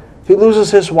 21, he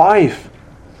loses his wife.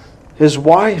 His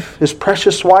wife, his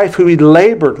precious wife, who he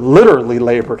literally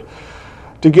labored,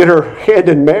 to get her hand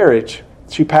in marriage.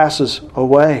 She passes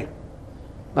away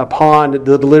upon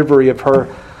the delivery of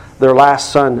their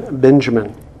last son,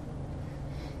 Benjamin.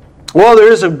 Well,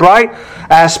 there is a bright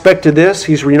aspect to this.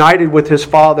 He's reunited with his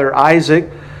father,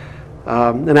 Isaac.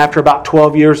 And after about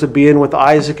 12 years of being with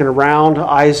Isaac and around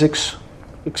Isaac's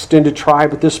extended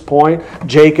tribe at this point,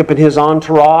 Jacob and his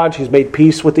entourage, he's made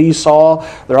peace with Esau.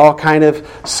 They're all kind of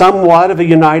somewhat of a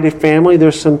united family.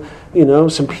 There's some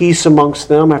peace amongst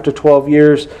them. After 12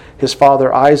 years, his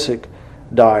father Isaac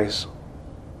dies.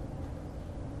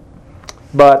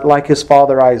 But like his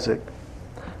father Isaac,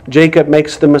 Jacob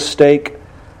makes the mistake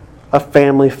of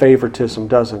family favoritism,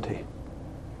 doesn't he?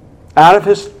 Out of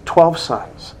his 12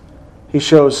 sons, he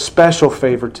shows special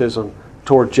favoritism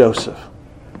toward Joseph.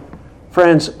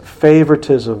 Friends,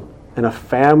 favoritism in a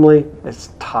family is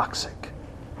toxic.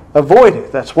 Avoid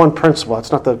it. That's one principle.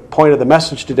 That's not the point of the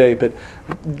message today, but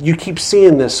you keep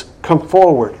seeing this come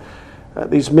forward.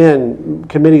 These men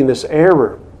committing this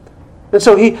error. And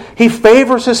so he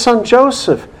favors his son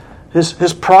Joseph.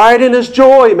 His pride and his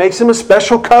joy. He makes him a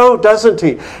special coat, doesn't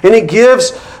he? And he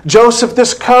gives Joseph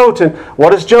this coat. And what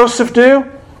does Joseph do?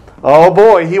 Oh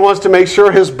boy, he wants to make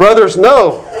sure his brothers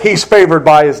know he's favored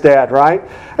by his dad, right?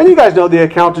 And you guys know the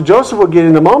account of Joseph we'll get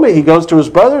in a moment. He goes to his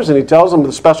brothers and he tells them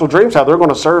the special dreams, how they're going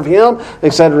to serve him,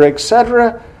 etc.,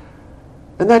 etc.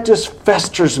 And that just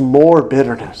festers more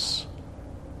bitterness,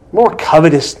 more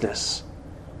covetousness,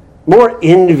 more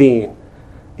envying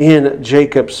in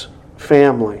Jacob's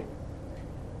family.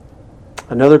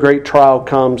 Another great trial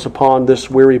comes upon this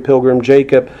weary pilgrim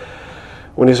Jacob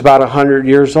when he's about 100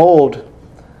 years old.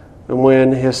 And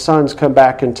when his sons come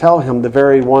back and tell him, the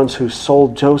very ones who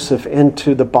sold Joseph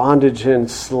into the bondage and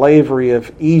slavery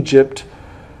of Egypt,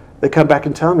 they come back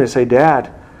and tell him, they say,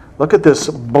 Dad, look at this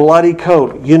bloody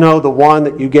coat. You know, the one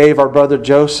that you gave our brother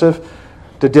Joseph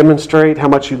to demonstrate how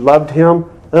much you loved him?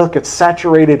 Look, it's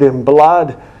saturated in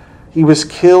blood. He was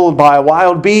killed by a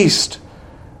wild beast.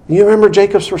 You remember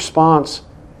Jacob's response?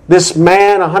 This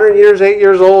man, 108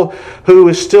 years old, who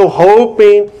is still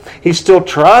hoping, he's still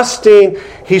trusting,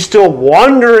 he's still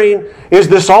wondering, is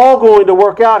this all going to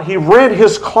work out? He rent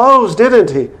his clothes,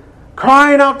 didn't he?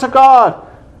 Crying out to God.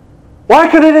 Why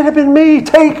couldn't it have been me?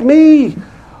 Take me.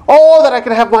 Oh, that I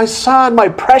could have my son, my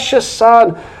precious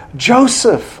son,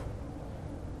 Joseph.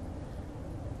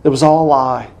 It was all a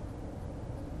lie.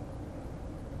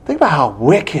 Think about how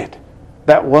wicked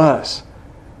that was.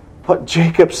 What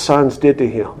Jacob's sons did to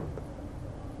him.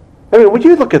 I mean, when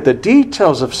you look at the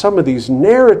details of some of these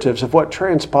narratives of what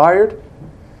transpired,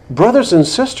 brothers and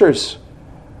sisters,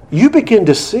 you begin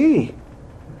to see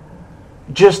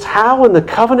just how in the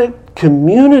covenant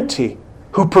community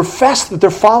who profess that they're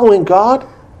following God,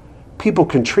 people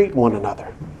can treat one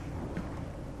another.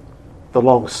 The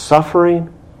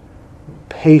long-suffering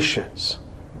patience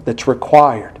that's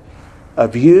required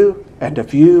of you and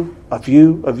of you,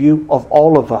 of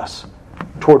all of us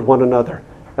toward one another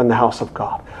in the house of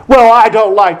God. Well, I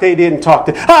don't like they didn't talk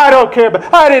to. I don't care,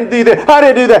 but I didn't do that. I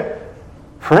didn't do that.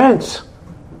 Friends,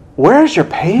 where's your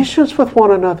patience with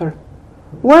one another?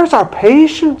 Where's our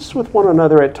patience with one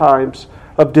another at times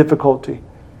of difficulty?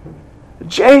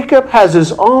 Jacob has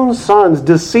his own sons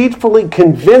deceitfully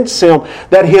convince him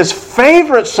that his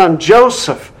favorite son,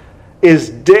 Joseph, is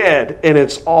dead and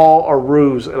it's all a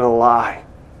ruse and a lie.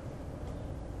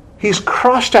 He's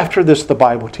crushed after this, the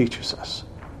Bible teaches us.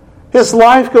 His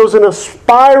life goes in a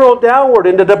spiral downward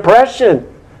into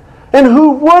depression. And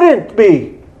who wouldn't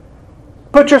be?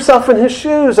 Put yourself in his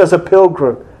shoes as a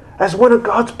pilgrim, as one of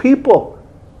God's people.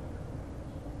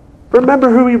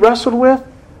 Remember who he wrestled with?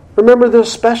 Remember the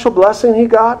special blessing he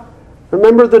got?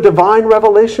 Remember the divine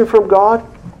revelation from God?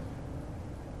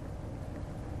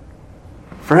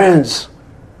 Friends,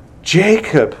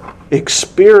 Jacob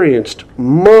experienced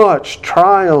much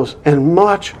trials and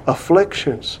much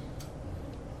afflictions.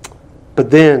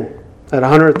 But then, at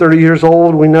 130 years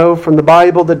old, we know from the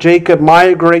Bible that Jacob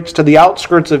migrates to the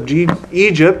outskirts of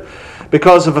Egypt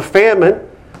because of a famine.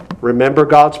 Remember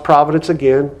God's providence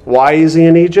again. Why is he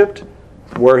in Egypt?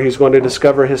 Where he's going to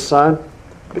discover his son?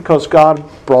 Because God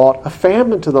brought a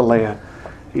famine to the land.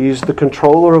 He's the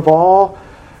controller of all.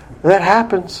 That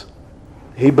happens.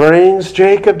 He brings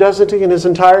Jacob, doesn't he, and his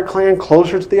entire clan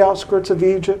closer to the outskirts of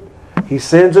Egypt. He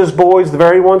sends his boys, the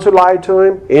very ones who lied to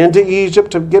him, into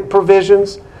Egypt to get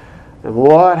provisions. And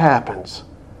what happens?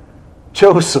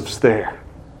 Joseph's there.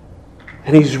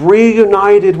 And he's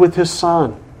reunited with his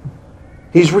son.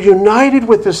 He's reunited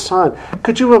with his son.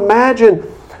 Could you imagine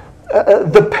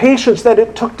the patience that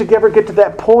it took to ever get to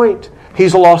that point.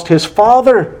 He's lost his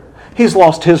father. He's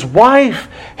lost his wife.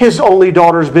 His only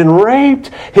daughter's been raped.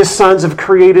 His sons have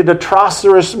created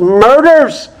atrocious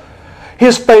murders.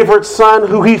 His favorite son,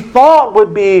 who he thought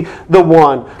would be the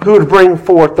one who would bring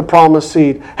forth the promised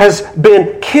seed, has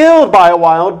been killed by a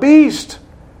wild beast.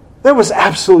 There was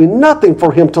absolutely nothing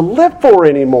for him to live for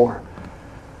anymore.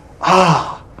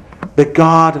 But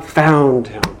God found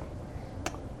him.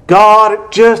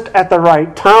 God, just at the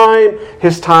right time.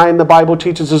 His time, the Bible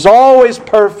teaches, is always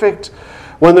perfect.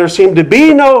 When there seemed to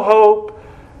be no hope,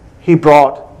 He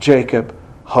brought Jacob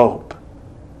hope.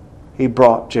 He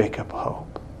brought Jacob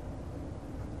hope.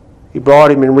 He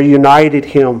brought him and reunited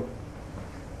him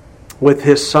with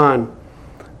his son,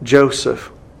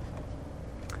 Joseph.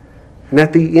 And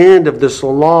at the end of this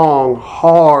long,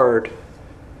 hard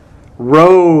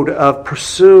road of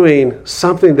pursuing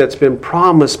something that's been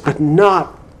promised but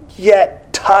not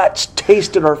yet touched,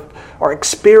 tasted, or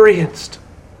experienced,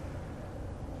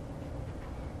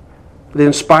 the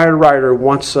inspired writer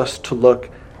wants us to look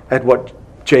at what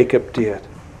Jacob did.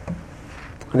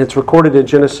 And it's recorded in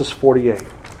Genesis 48.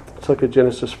 Let's look at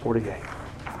Genesis 48.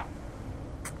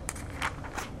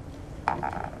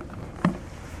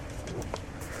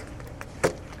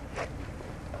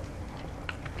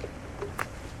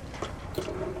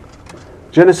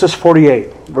 Genesis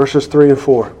 48, verses 3 and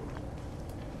 4.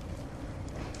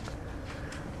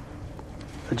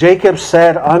 Jacob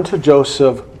said unto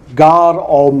Joseph, God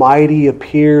Almighty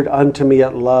appeared unto me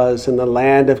at Luz in the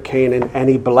land of Canaan, and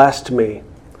He blessed me,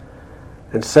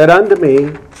 and said unto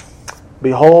me,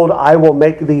 Behold, I will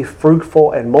make thee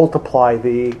fruitful and multiply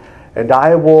thee, and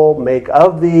I will make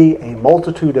of thee a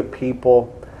multitude of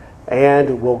people,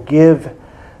 and will give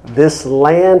this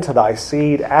land to thy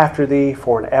seed after thee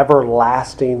for an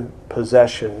everlasting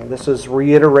possession. This is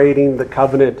reiterating the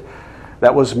covenant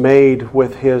that was made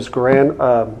with his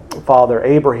grandfather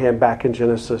Abraham back in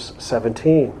Genesis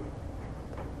 17.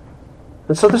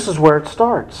 And so this is where it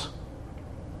starts.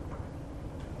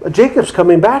 Jacob's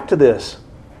coming back to this.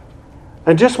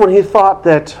 And just when he thought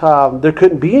that there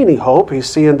couldn't be any hope, he's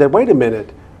seeing that, wait a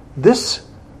minute, this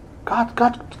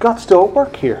God's still at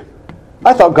work here.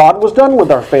 I thought God was done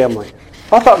with our family.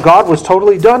 I thought God was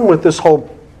totally done with this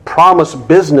whole promise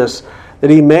business that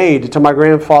He made to my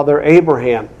grandfather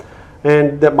Abraham,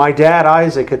 and that my dad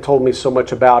Isaac had told me so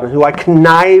much about, and who I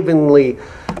connivingly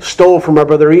stole from my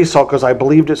brother Esau because I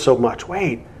believed it so much.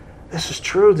 Wait, this is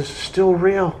true. This is still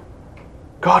real.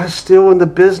 God is still in the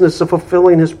business of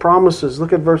fulfilling His promises.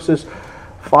 Look at verses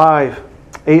 5,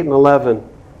 8, and 11.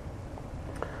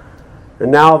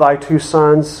 And now thy two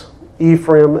sons,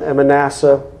 Ephraim and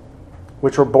Manasseh,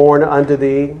 which were born unto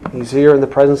thee. He's here in the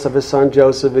presence of his son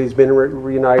Joseph, he's been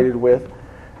reunited with.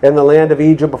 In the land of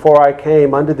Egypt, before I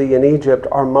came unto thee in Egypt,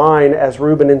 are mine as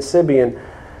Reuben and Simeon.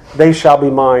 They shall be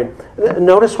mine.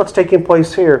 Notice what's taking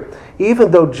place here.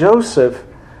 Even though Joseph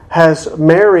has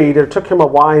married or took him a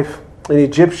wife, an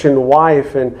Egyptian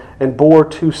wife, and bore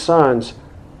two sons,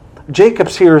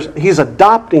 Jacob's here, he's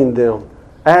adopting them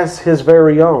as his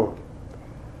very own.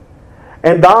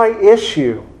 And thy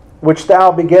issue, which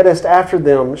thou begettest after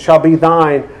them, shall be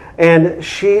thine, and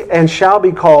shall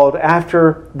be called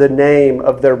after the name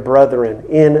of their brethren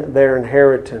in their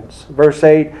inheritance. Verse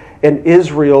 8, and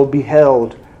Israel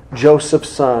beheld Joseph's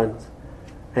sons,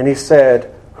 and he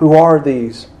said, who are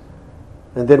these?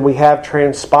 And then we have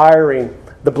transpiring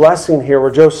the blessing here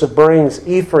where Joseph brings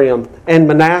Ephraim and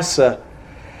Manasseh.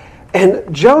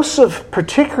 And Joseph,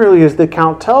 particularly as the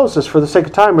account tells us, for the sake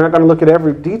of time, we're not going to look at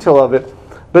every detail of it,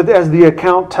 but as the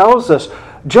account tells us,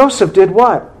 Joseph did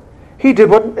what? He did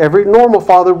what every normal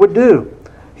father would do.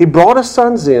 He brought his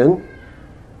sons in,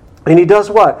 and he does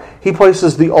what? He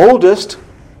places the oldest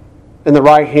in the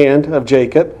right hand of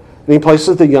Jacob, and he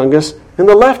places the youngest in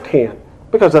the left hand,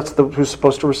 because that's who's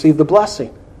supposed to receive the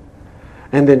blessing.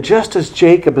 And then just as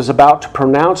Jacob is about to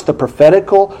pronounce the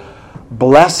prophetical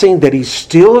blessing that he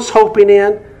still is hoping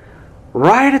in,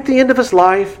 right at the end of his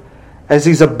life, as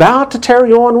he's about to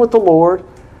tarry on with the Lord,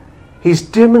 he's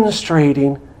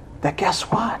demonstrating that, guess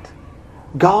what?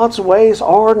 God's ways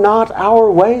are not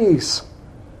our ways.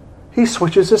 He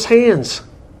switches his hands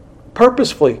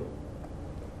purposefully.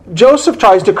 Joseph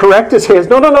tries to correct his hands.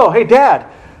 No. Hey, Dad,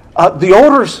 the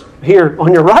older's here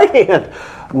on your right hand.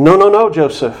 No,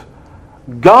 Joseph.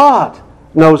 God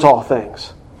knows all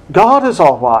things. God is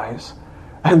all wise.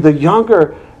 And the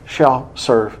younger shall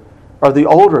serve, or the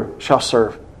older shall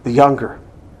serve the younger.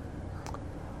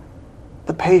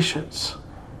 The patience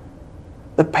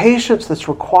that's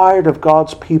required of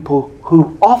God's people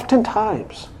who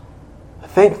oftentimes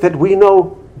think that we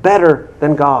know better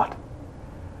than God.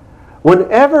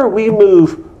 Whenever we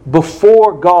move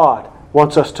before God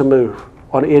wants us to move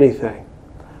on anything,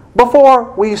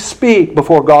 before we speak,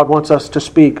 before God wants us to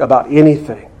speak about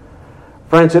anything,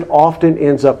 friends, it often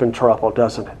ends up in trouble,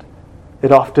 doesn't it?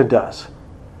 It often does.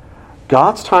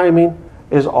 God's timing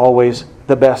is always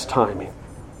the best timing.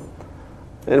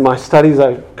 In my studies,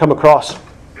 I come across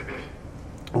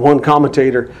one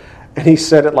commentator, and he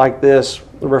said it like this,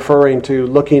 referring to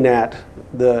looking at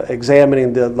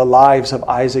examining the lives of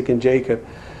Isaac and Jacob.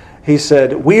 He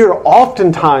said, we are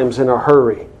oftentimes in a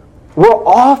hurry. We're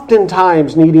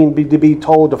oftentimes needing to be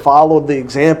told to follow the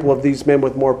example of these men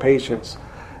with more patience.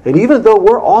 And even though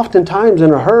we're oftentimes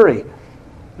in a hurry,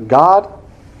 God,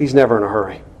 He's never in a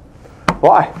hurry.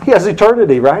 Why? He has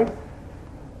eternity, right?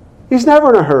 He's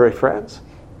never in a hurry, friends.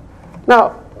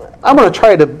 Now, I'm going to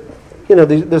try to,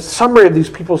 the summary of these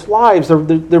people's lives,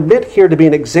 they're meant here to be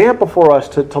an example for us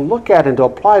to look at and to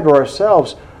apply to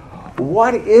ourselves.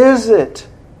 What is it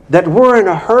that we're in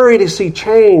a hurry to see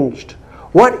changed?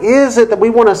 What is it that we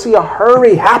want to see a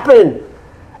hurry happen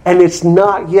and it's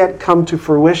not yet come to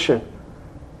fruition?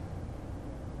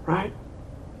 Right?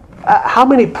 How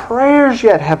many prayers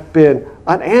yet have been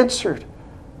unanswered?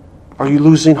 Are you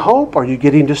losing hope? Are you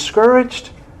getting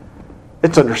discouraged?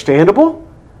 It's understandable.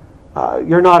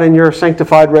 You're not in your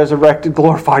sanctified, resurrected,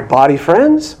 glorified body,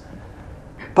 friends.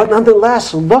 But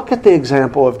nonetheless, look at the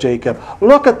example of Jacob.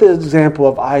 Look at the example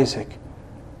of Isaac.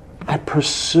 And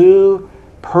pursue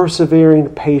persevering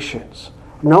patience,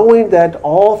 knowing that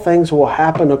all things will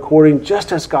happen according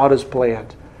just as God has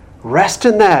planned. Rest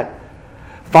in that.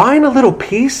 Find a little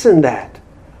peace in that.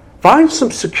 Find some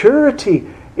security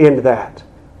in that.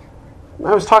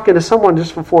 I was talking to someone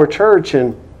just before church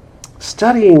and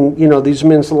studying, these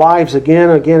men's lives again.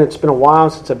 It's been a while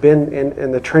since I've been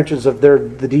in the trenches of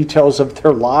the details of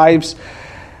their lives.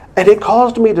 And it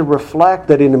caused me to reflect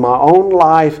that in my own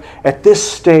life, at this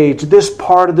stage, this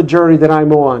part of the journey that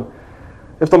I'm on,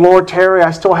 if the Lord tarry,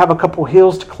 I still have a couple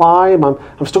hills to climb.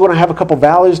 I'm still going to have a couple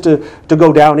valleys to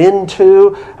go down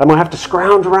into. I'm going to have to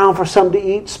scrounge around for something to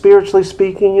eat, spiritually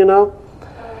speaking,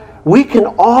 We can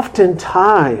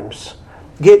oftentimes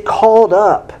get caught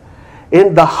up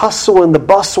in the hustle and the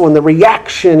bustle and the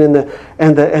reaction and the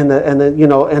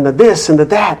this and the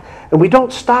that, and we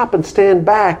don't stop and stand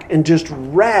back and just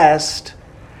rest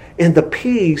in the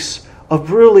peace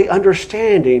of really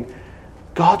understanding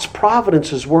God's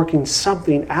providence is working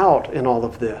something out in all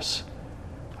of this.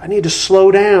 I need to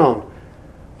slow down.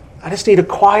 I just need to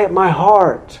quiet my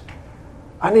heart.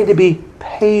 I need to be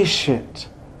patient.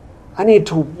 I need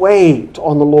to wait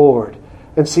on the Lord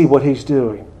and see what He's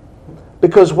doing.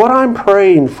 Because what I'm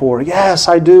praying for, yes,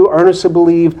 I do earnestly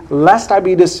believe, lest I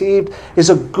be deceived, is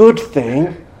a good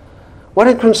thing. What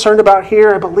I'm concerned about here,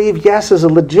 I believe, yes, is a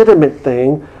legitimate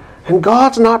thing. And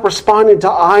God's not responding to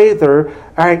either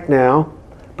right now.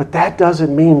 But that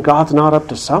doesn't mean God's not up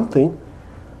to something.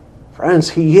 Friends,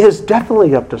 He is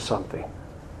definitely up to something.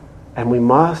 And we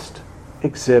must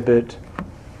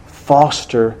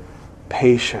foster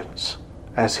patience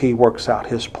as He works out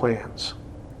His plans.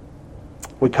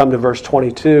 We come to verse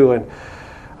 22, and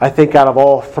I think out of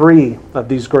all three of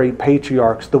these great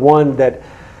patriarchs, the one that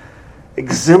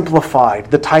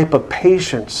exemplified the type of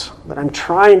patience that I'm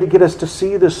trying to get us to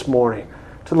see this morning,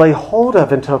 to lay hold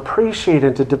of and to appreciate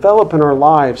and to develop in our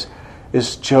lives,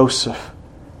 is Joseph.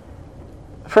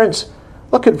 Friends,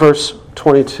 look at verse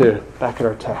 22, back at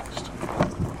our text.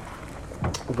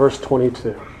 Verse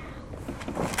 22.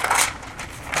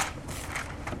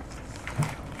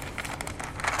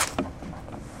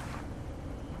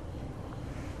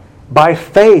 By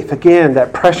faith, again,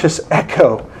 that precious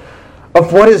echo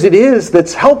of what it is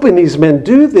that's helping these men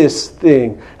do this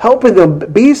thing, helping them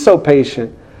be so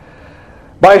patient.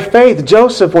 By faith,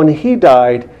 Joseph, when he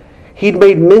died, he'd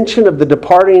made mention of the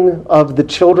departing of the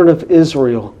children of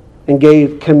Israel and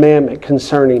gave commandment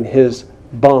concerning his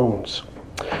bones.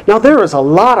 Now, there is a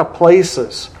lot of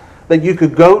places that you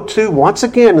could go to, once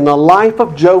again, in the life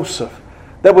of Joseph,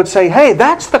 that would say, hey,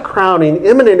 that's the crowning,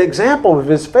 imminent example of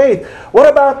his faith. What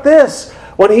about this?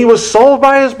 When he was sold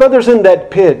by his brothers in that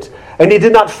pit, and he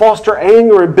did not foster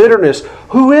anger and bitterness,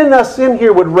 who in us in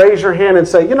here would raise your hand and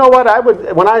say, you know what,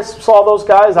 when I saw those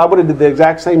guys, I would have did the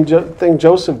exact same thing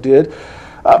Joseph did.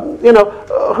 Who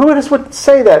in us would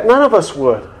say that? None of us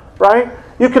would, right?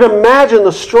 You can imagine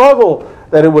the struggle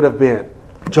that it would have been.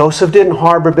 Joseph didn't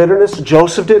harbor bitterness.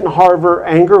 Joseph didn't harbor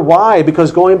anger. Why?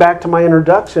 Because going back to my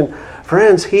introduction,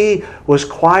 friends, he was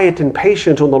quiet and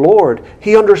patient on the Lord.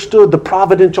 He understood the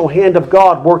providential hand of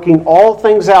God working all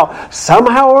things out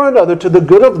somehow or another to the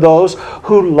good of those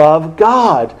who love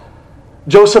God.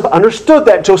 Joseph understood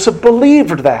that. Joseph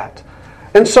believed that.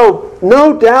 And so,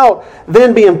 no doubt,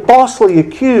 then being falsely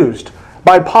accused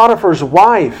by Potiphar's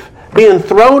wife, being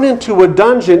thrown into a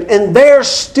dungeon, and there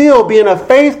still being a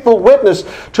faithful witness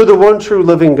to the one true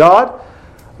living God,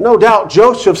 no doubt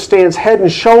Joseph stands head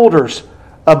and shoulders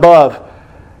above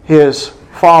his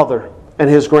father and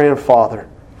his grandfather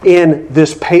in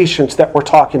this patience that we're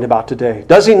talking about today.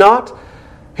 Does he not?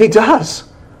 He does.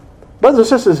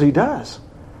 Brothers and sisters, he does.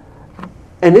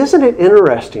 And isn't it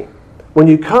interesting, when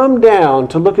you come down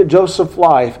to look at Joseph's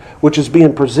life, which is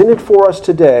being presented for us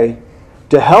today,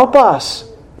 to help us,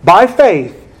 by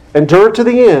faith, endure to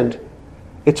the end,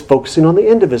 it's focusing on the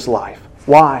end of his life.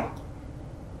 Why?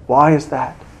 Why is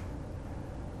that?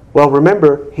 Well,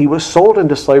 remember, he was sold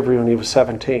into slavery when he was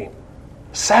 17.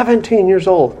 17 years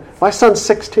old. My son's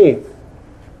 16.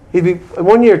 He'd be,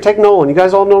 1 year, take Nolan. You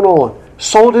guys all know Nolan.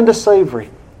 Sold into slavery.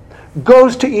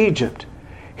 Goes to Egypt.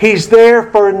 He's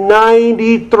there for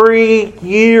 93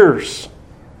 years.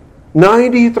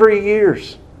 93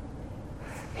 years.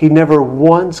 He never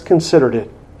once considered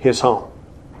it his home.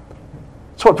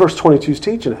 That's what verse 22 is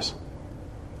teaching us.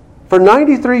 For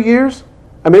 93 years,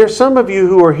 I mean, there's some of you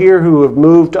who are here who have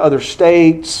moved to other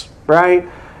states, right?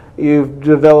 You've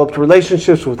developed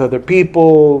relationships with other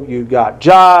people. You've got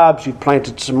jobs. You've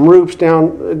planted some roots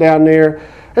down there.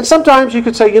 And sometimes you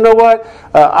could say, you know what?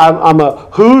 I'm a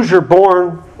Hoosier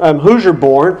born. I'm Hoosier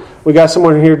born. We got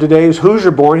someone here today who's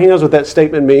Hoosier born. He knows what that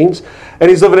statement means. And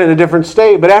he's living in a different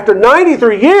state. But after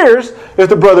 93 years, if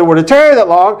the brother were to tarry that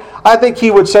long, I think he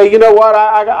would say, you know what?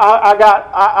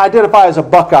 I identify as a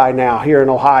Buckeye now here in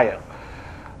Ohio.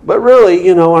 But really,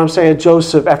 you know what I'm saying?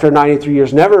 Joseph, after 93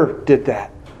 years, never did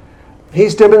that.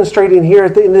 He's demonstrating here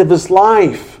at the end of his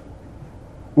life.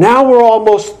 Now we're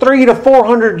almost 300 to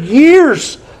 400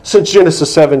 years since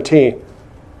Genesis 17.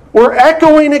 We're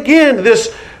echoing again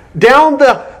this down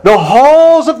the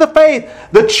halls of the faith,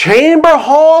 the chamber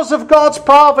halls of God's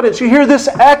providence. You hear this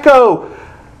echo.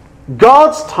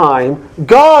 God's time,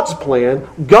 God's plan,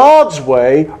 God's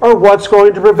way are what's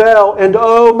going to prevail. And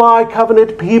oh, my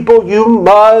covenant people, you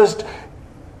must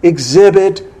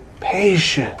exhibit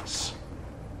patience.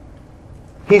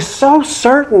 He's so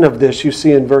certain of this, you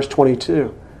see in verse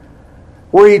 22,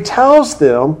 where he tells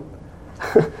them,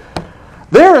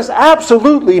 there is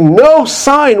absolutely no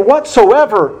sign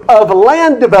whatsoever of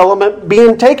land development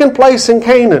being taken place in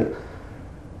Canaan.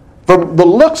 From the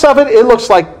looks of it, it looks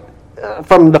like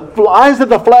from the eyes of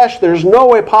the flesh, there's no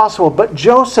way possible. But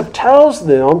Joseph tells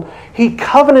them, he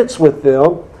covenants with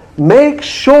them, make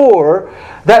sure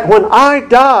that when I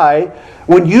die,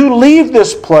 when you leave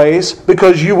this place,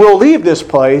 because you will leave this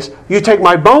place, you take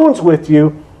my bones with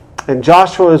you. And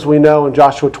Joshua, as we know in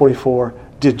Joshua 24,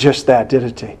 did just that,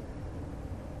 didn't he?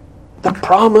 The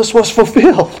promise was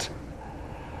fulfilled.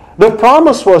 The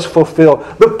promise was fulfilled.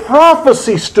 The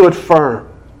prophecy stood firm.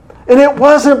 And it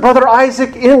wasn't Brother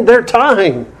Isaac in their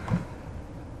time.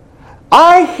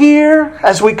 I hear,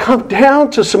 as we come down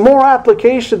to some more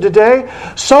application today,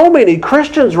 so many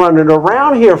Christians running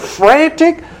around here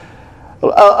frantic,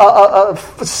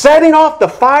 setting off the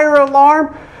fire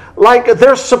alarm, like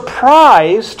they're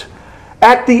surprised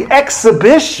at the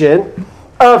exhibition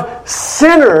of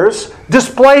sinners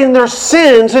displaying their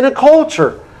sins in a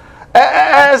culture.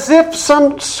 As if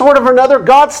some sort of another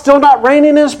God's still not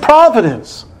reigning in His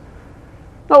providence.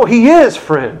 No, He is,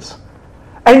 friends.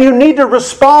 And you need to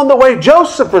respond the way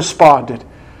Joseph responded.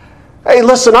 Hey,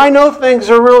 listen, I know things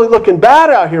are really looking bad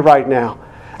out here right now.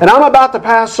 And I'm about to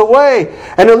pass away.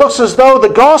 And it looks as though the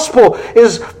gospel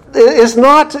is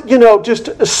not,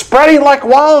 just spreading like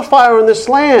wildfire in this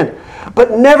land.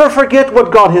 But never forget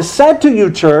what God has said to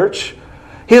you, church.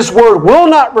 His word will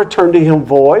not return to Him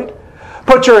void.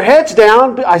 Put your heads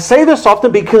down. I say this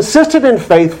often. Be consistent and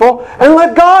faithful. And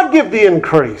let God give the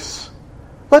increase.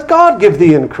 Let God give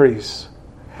the increase.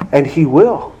 And He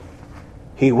will.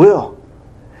 He will.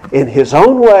 In His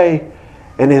own way,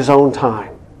 in His own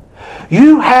time.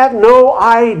 You have no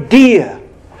idea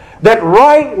that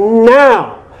right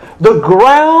now the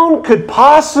ground could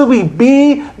possibly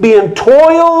be being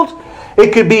toiled.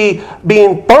 It could be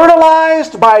being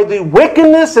fertilized by the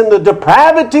wickedness and the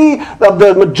depravity of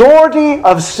the majority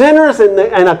of sinners in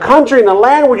a country, in a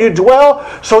land where you dwell,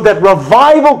 so that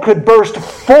revival could burst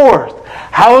forth.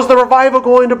 How is the revival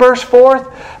going to burst forth?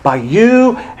 By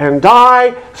you and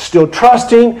I still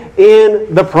trusting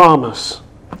in the promise.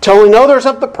 Telling others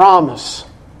of the promise.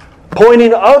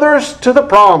 Pointing others to the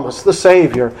promise, the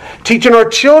Savior. Teaching our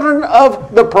children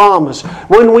of the promise.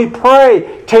 When we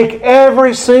pray, take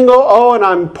every single, and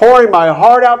I'm pouring my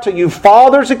heart out to you,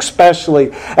 fathers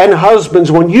especially, and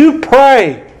husbands. When you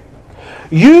pray,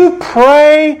 You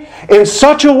pray in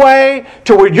such a way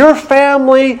to where your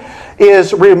family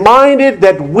is reminded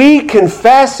that we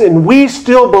confess and we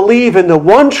still believe in the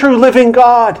one true living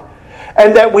God,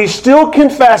 and that we still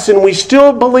confess and we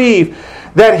still believe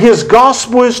that His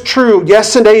gospel is true,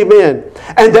 yes and amen,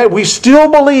 and that we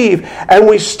still believe and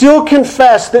we still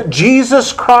confess that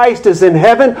Jesus Christ is in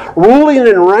heaven ruling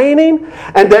and reigning,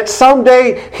 and that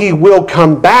someday He will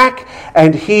come back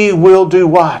and He will do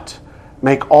what?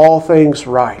 Make all things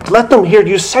right. Let them hear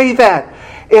you say that.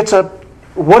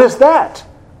 What is that?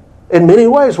 In many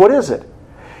ways, what is it?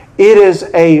 It is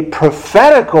a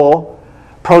prophetical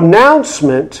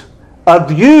pronouncement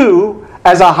of you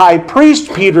as a high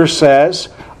priest, Peter says,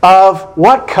 of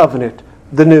what covenant?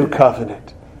 The new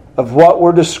covenant. Of what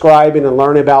we're describing and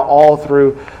learning about all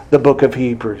through the book of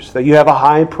Hebrews. That you have a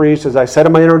high priest, as I said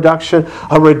in my introduction,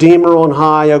 a redeemer on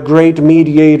high, a great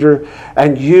mediator,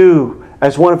 and you,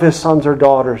 as one of His sons or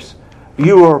daughters,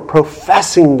 you are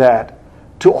professing that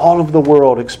to all of the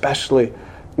world, especially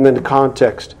in the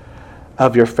context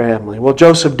of your family. Well,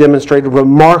 Joseph demonstrated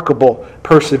remarkable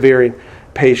persevering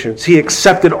patience. He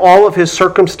accepted all of his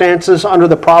circumstances under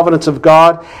the providence of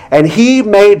God, and he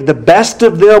made the best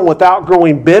of them without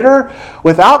growing bitter,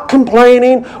 without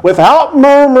complaining, without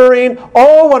murmuring.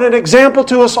 Oh, what an example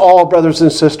to us all, brothers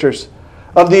and sisters,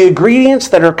 of the ingredients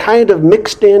that are kind of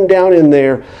mixed in down in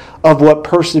there of what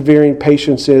persevering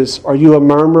patience is. Are you a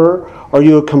murmurer? Are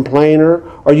you a complainer?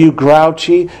 Are you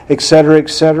grouchy? Etc.,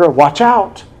 etc. Watch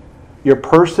out. Your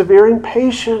persevering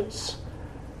patience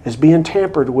is being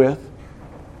tampered with.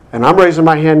 And I'm raising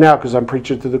my hand now because I'm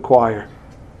preaching to the choir.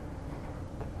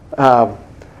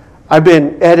 I've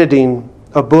been editing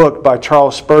a book by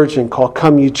Charles Spurgeon called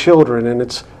Come Ye Children, and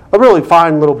it's a really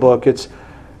fine little book. It's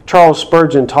Charles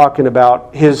Spurgeon talking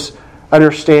about his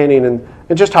understanding and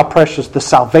just how precious the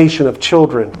salvation of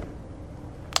children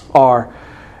are.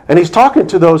 And he's talking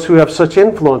to those who have such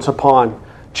influence upon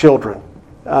children.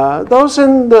 Those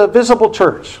in the visible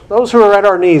church. Those who are at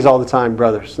our knees all the time,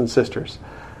 brothers and sisters.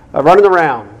 Running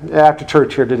around after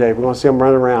church here today. We're going to see them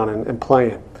running around and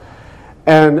playing.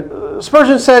 And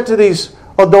Spurgeon said to these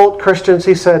adult Christians,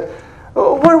 he said,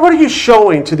 what are you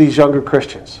showing to these younger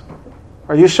Christians?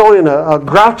 Are you showing a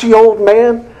grouchy old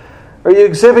man? Are you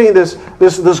exhibiting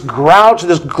this grouch,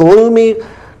 this gloomy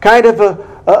kind of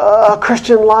a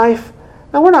Christian life?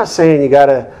 Now, we're not saying you got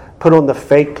to put on the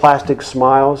fake plastic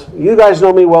smiles. You guys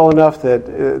know me well enough that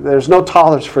there's no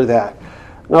tolerance for that.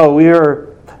 No, we are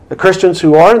the Christians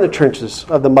who are in the trenches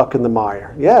of the muck and the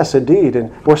mire. Yes, indeed.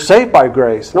 And we're saved by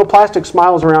grace. No plastic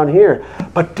smiles around here.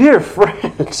 But dear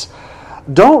friends,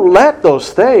 don't let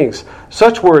those things,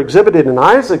 such were exhibited in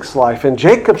Isaac's life, in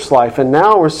Jacob's life, and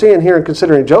now we're seeing here and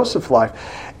considering Joseph's life,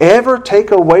 ever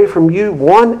take away from you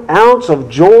 1 ounce of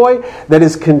joy that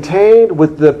is contained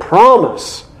with the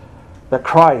promise that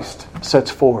Christ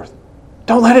sets forth.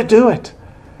 Don't let it do it.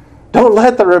 Don't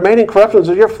let the remaining corruptions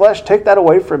of your flesh take that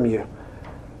away from you.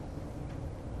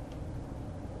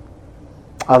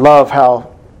 I love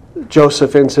how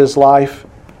Joseph ends his life.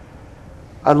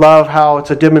 I love how it's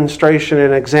a demonstration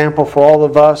and example for all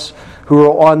of us who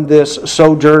are on this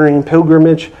sojourning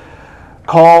pilgrimage,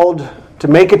 called to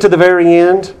make it to the very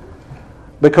end,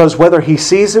 because whether he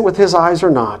sees it with his eyes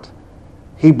or not,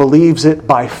 he believes it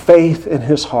by faith in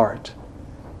his heart.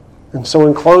 And so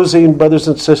in closing, brothers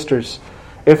and sisters,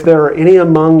 if there are any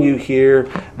among you here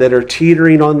that are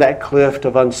teetering on that cliff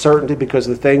of uncertainty because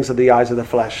of the things of the eyes of the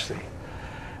flesh see,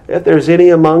 if there's any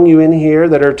among you in here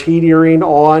that are teetering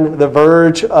on the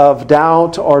verge of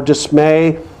doubt or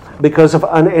dismay because of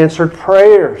unanswered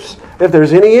prayers, if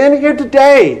there's any in here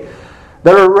today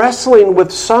that are wrestling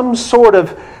with some sort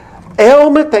of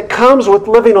ailment that comes with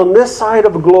living on this side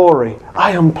of glory,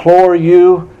 I implore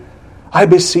you, I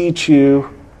beseech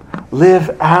you,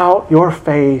 live out your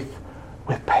faith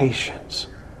with patience.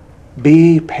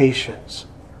 Be patient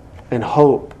and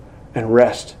hope and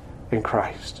rest in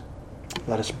Christ.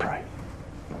 Let us pray.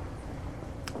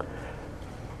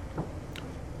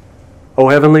 O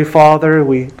Heavenly Father,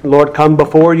 we, Lord, come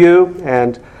before you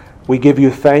and we give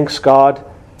you thanks, God.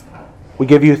 We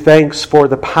give you thanks for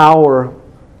the power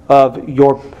of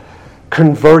your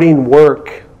converting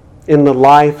work in the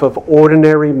life of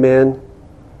ordinary men,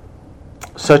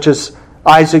 such as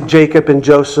Isaac, Jacob, and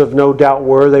Joseph no doubt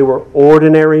were. They were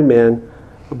ordinary men,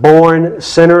 born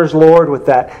sinners, Lord, with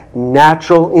that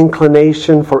natural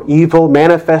inclination for evil,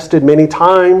 manifested many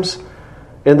times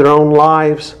in their own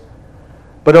lives.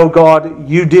 But, oh God,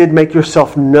 you did make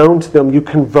yourself known to them. You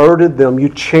converted them. You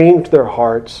changed their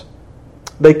hearts.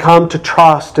 They come to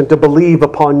trust and to believe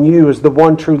upon you as the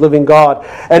one true living God.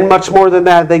 And much more than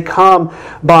that, they come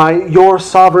by your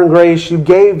sovereign grace. You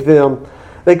gave them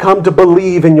They come to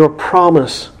believe in your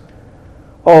promise.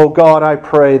 Oh God, I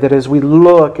pray that as we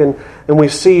look and we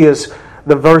see as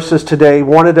the verses today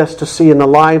wanted us to see in the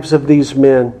lives of these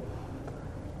men,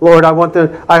 Lord,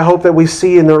 I hope that we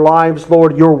see in their lives,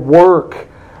 Lord, your work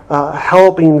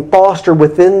helping foster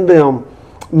within them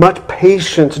much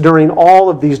patience during all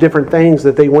of these different things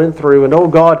that they went through. And oh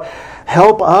God,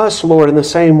 help us, Lord, in the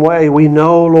same way. We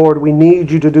know, Lord, we need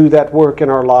you to do that work in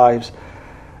our lives.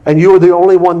 And you are the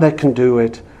only one that can do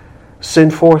it.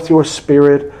 Send forth your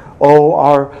Spirit, oh,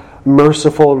 our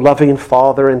merciful, loving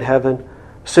Father in heaven.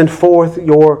 Send forth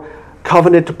your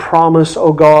covenant promise,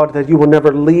 O God, that you will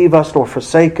never leave us nor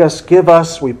forsake us. Give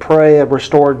us, we pray, and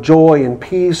restore joy and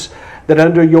peace, that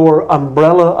under your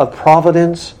umbrella of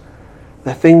providence,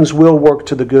 that things will work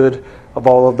to the good of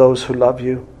all of those who love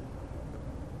you.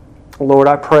 Lord,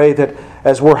 I pray that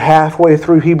as we're halfway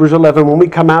through Hebrews 11, when we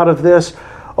come out of this,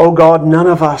 oh God, none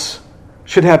of us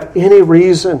should have any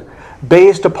reason,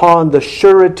 based upon the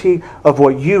surety of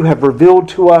what you have revealed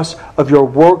to us, of your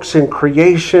works in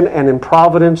creation and in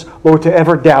providence, Lord, to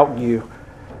ever doubt you.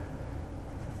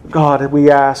 God,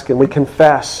 we ask and we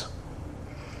confess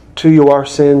to you our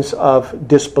sins of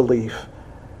disbelief.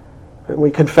 And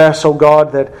we confess, oh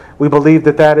God, that we believe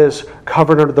that that is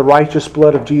covered under the righteous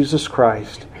blood of Jesus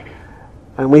Christ.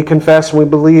 And we confess and we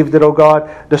believe that, oh God,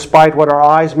 despite what our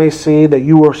eyes may see, that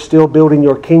you are still building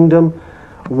your kingdom.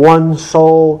 One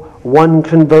soul, one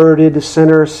converted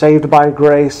sinner saved by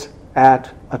grace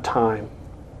at a time.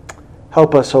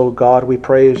 Help us, oh God, we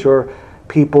pray, as your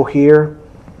people here.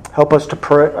 Help us to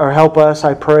pray, or help us,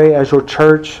 I pray, as your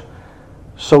church,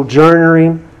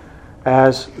 sojourning,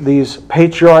 as these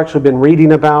patriarchs we've been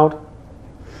reading about.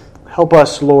 Help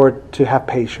us, Lord, to have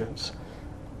patience.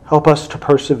 Help us to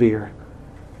persevere.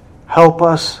 Help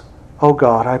us, oh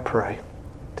God, I pray,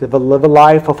 to live a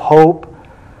life of hope,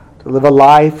 to live a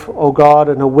life, oh God,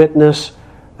 and a witness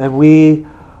that we,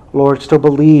 Lord, still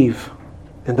believe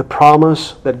in the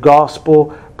promise, that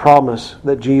gospel promise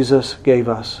that Jesus gave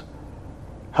us.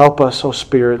 Help us, oh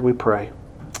Spirit, we pray.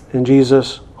 In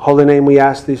Jesus' holy name we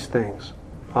ask these things.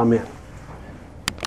 Amen.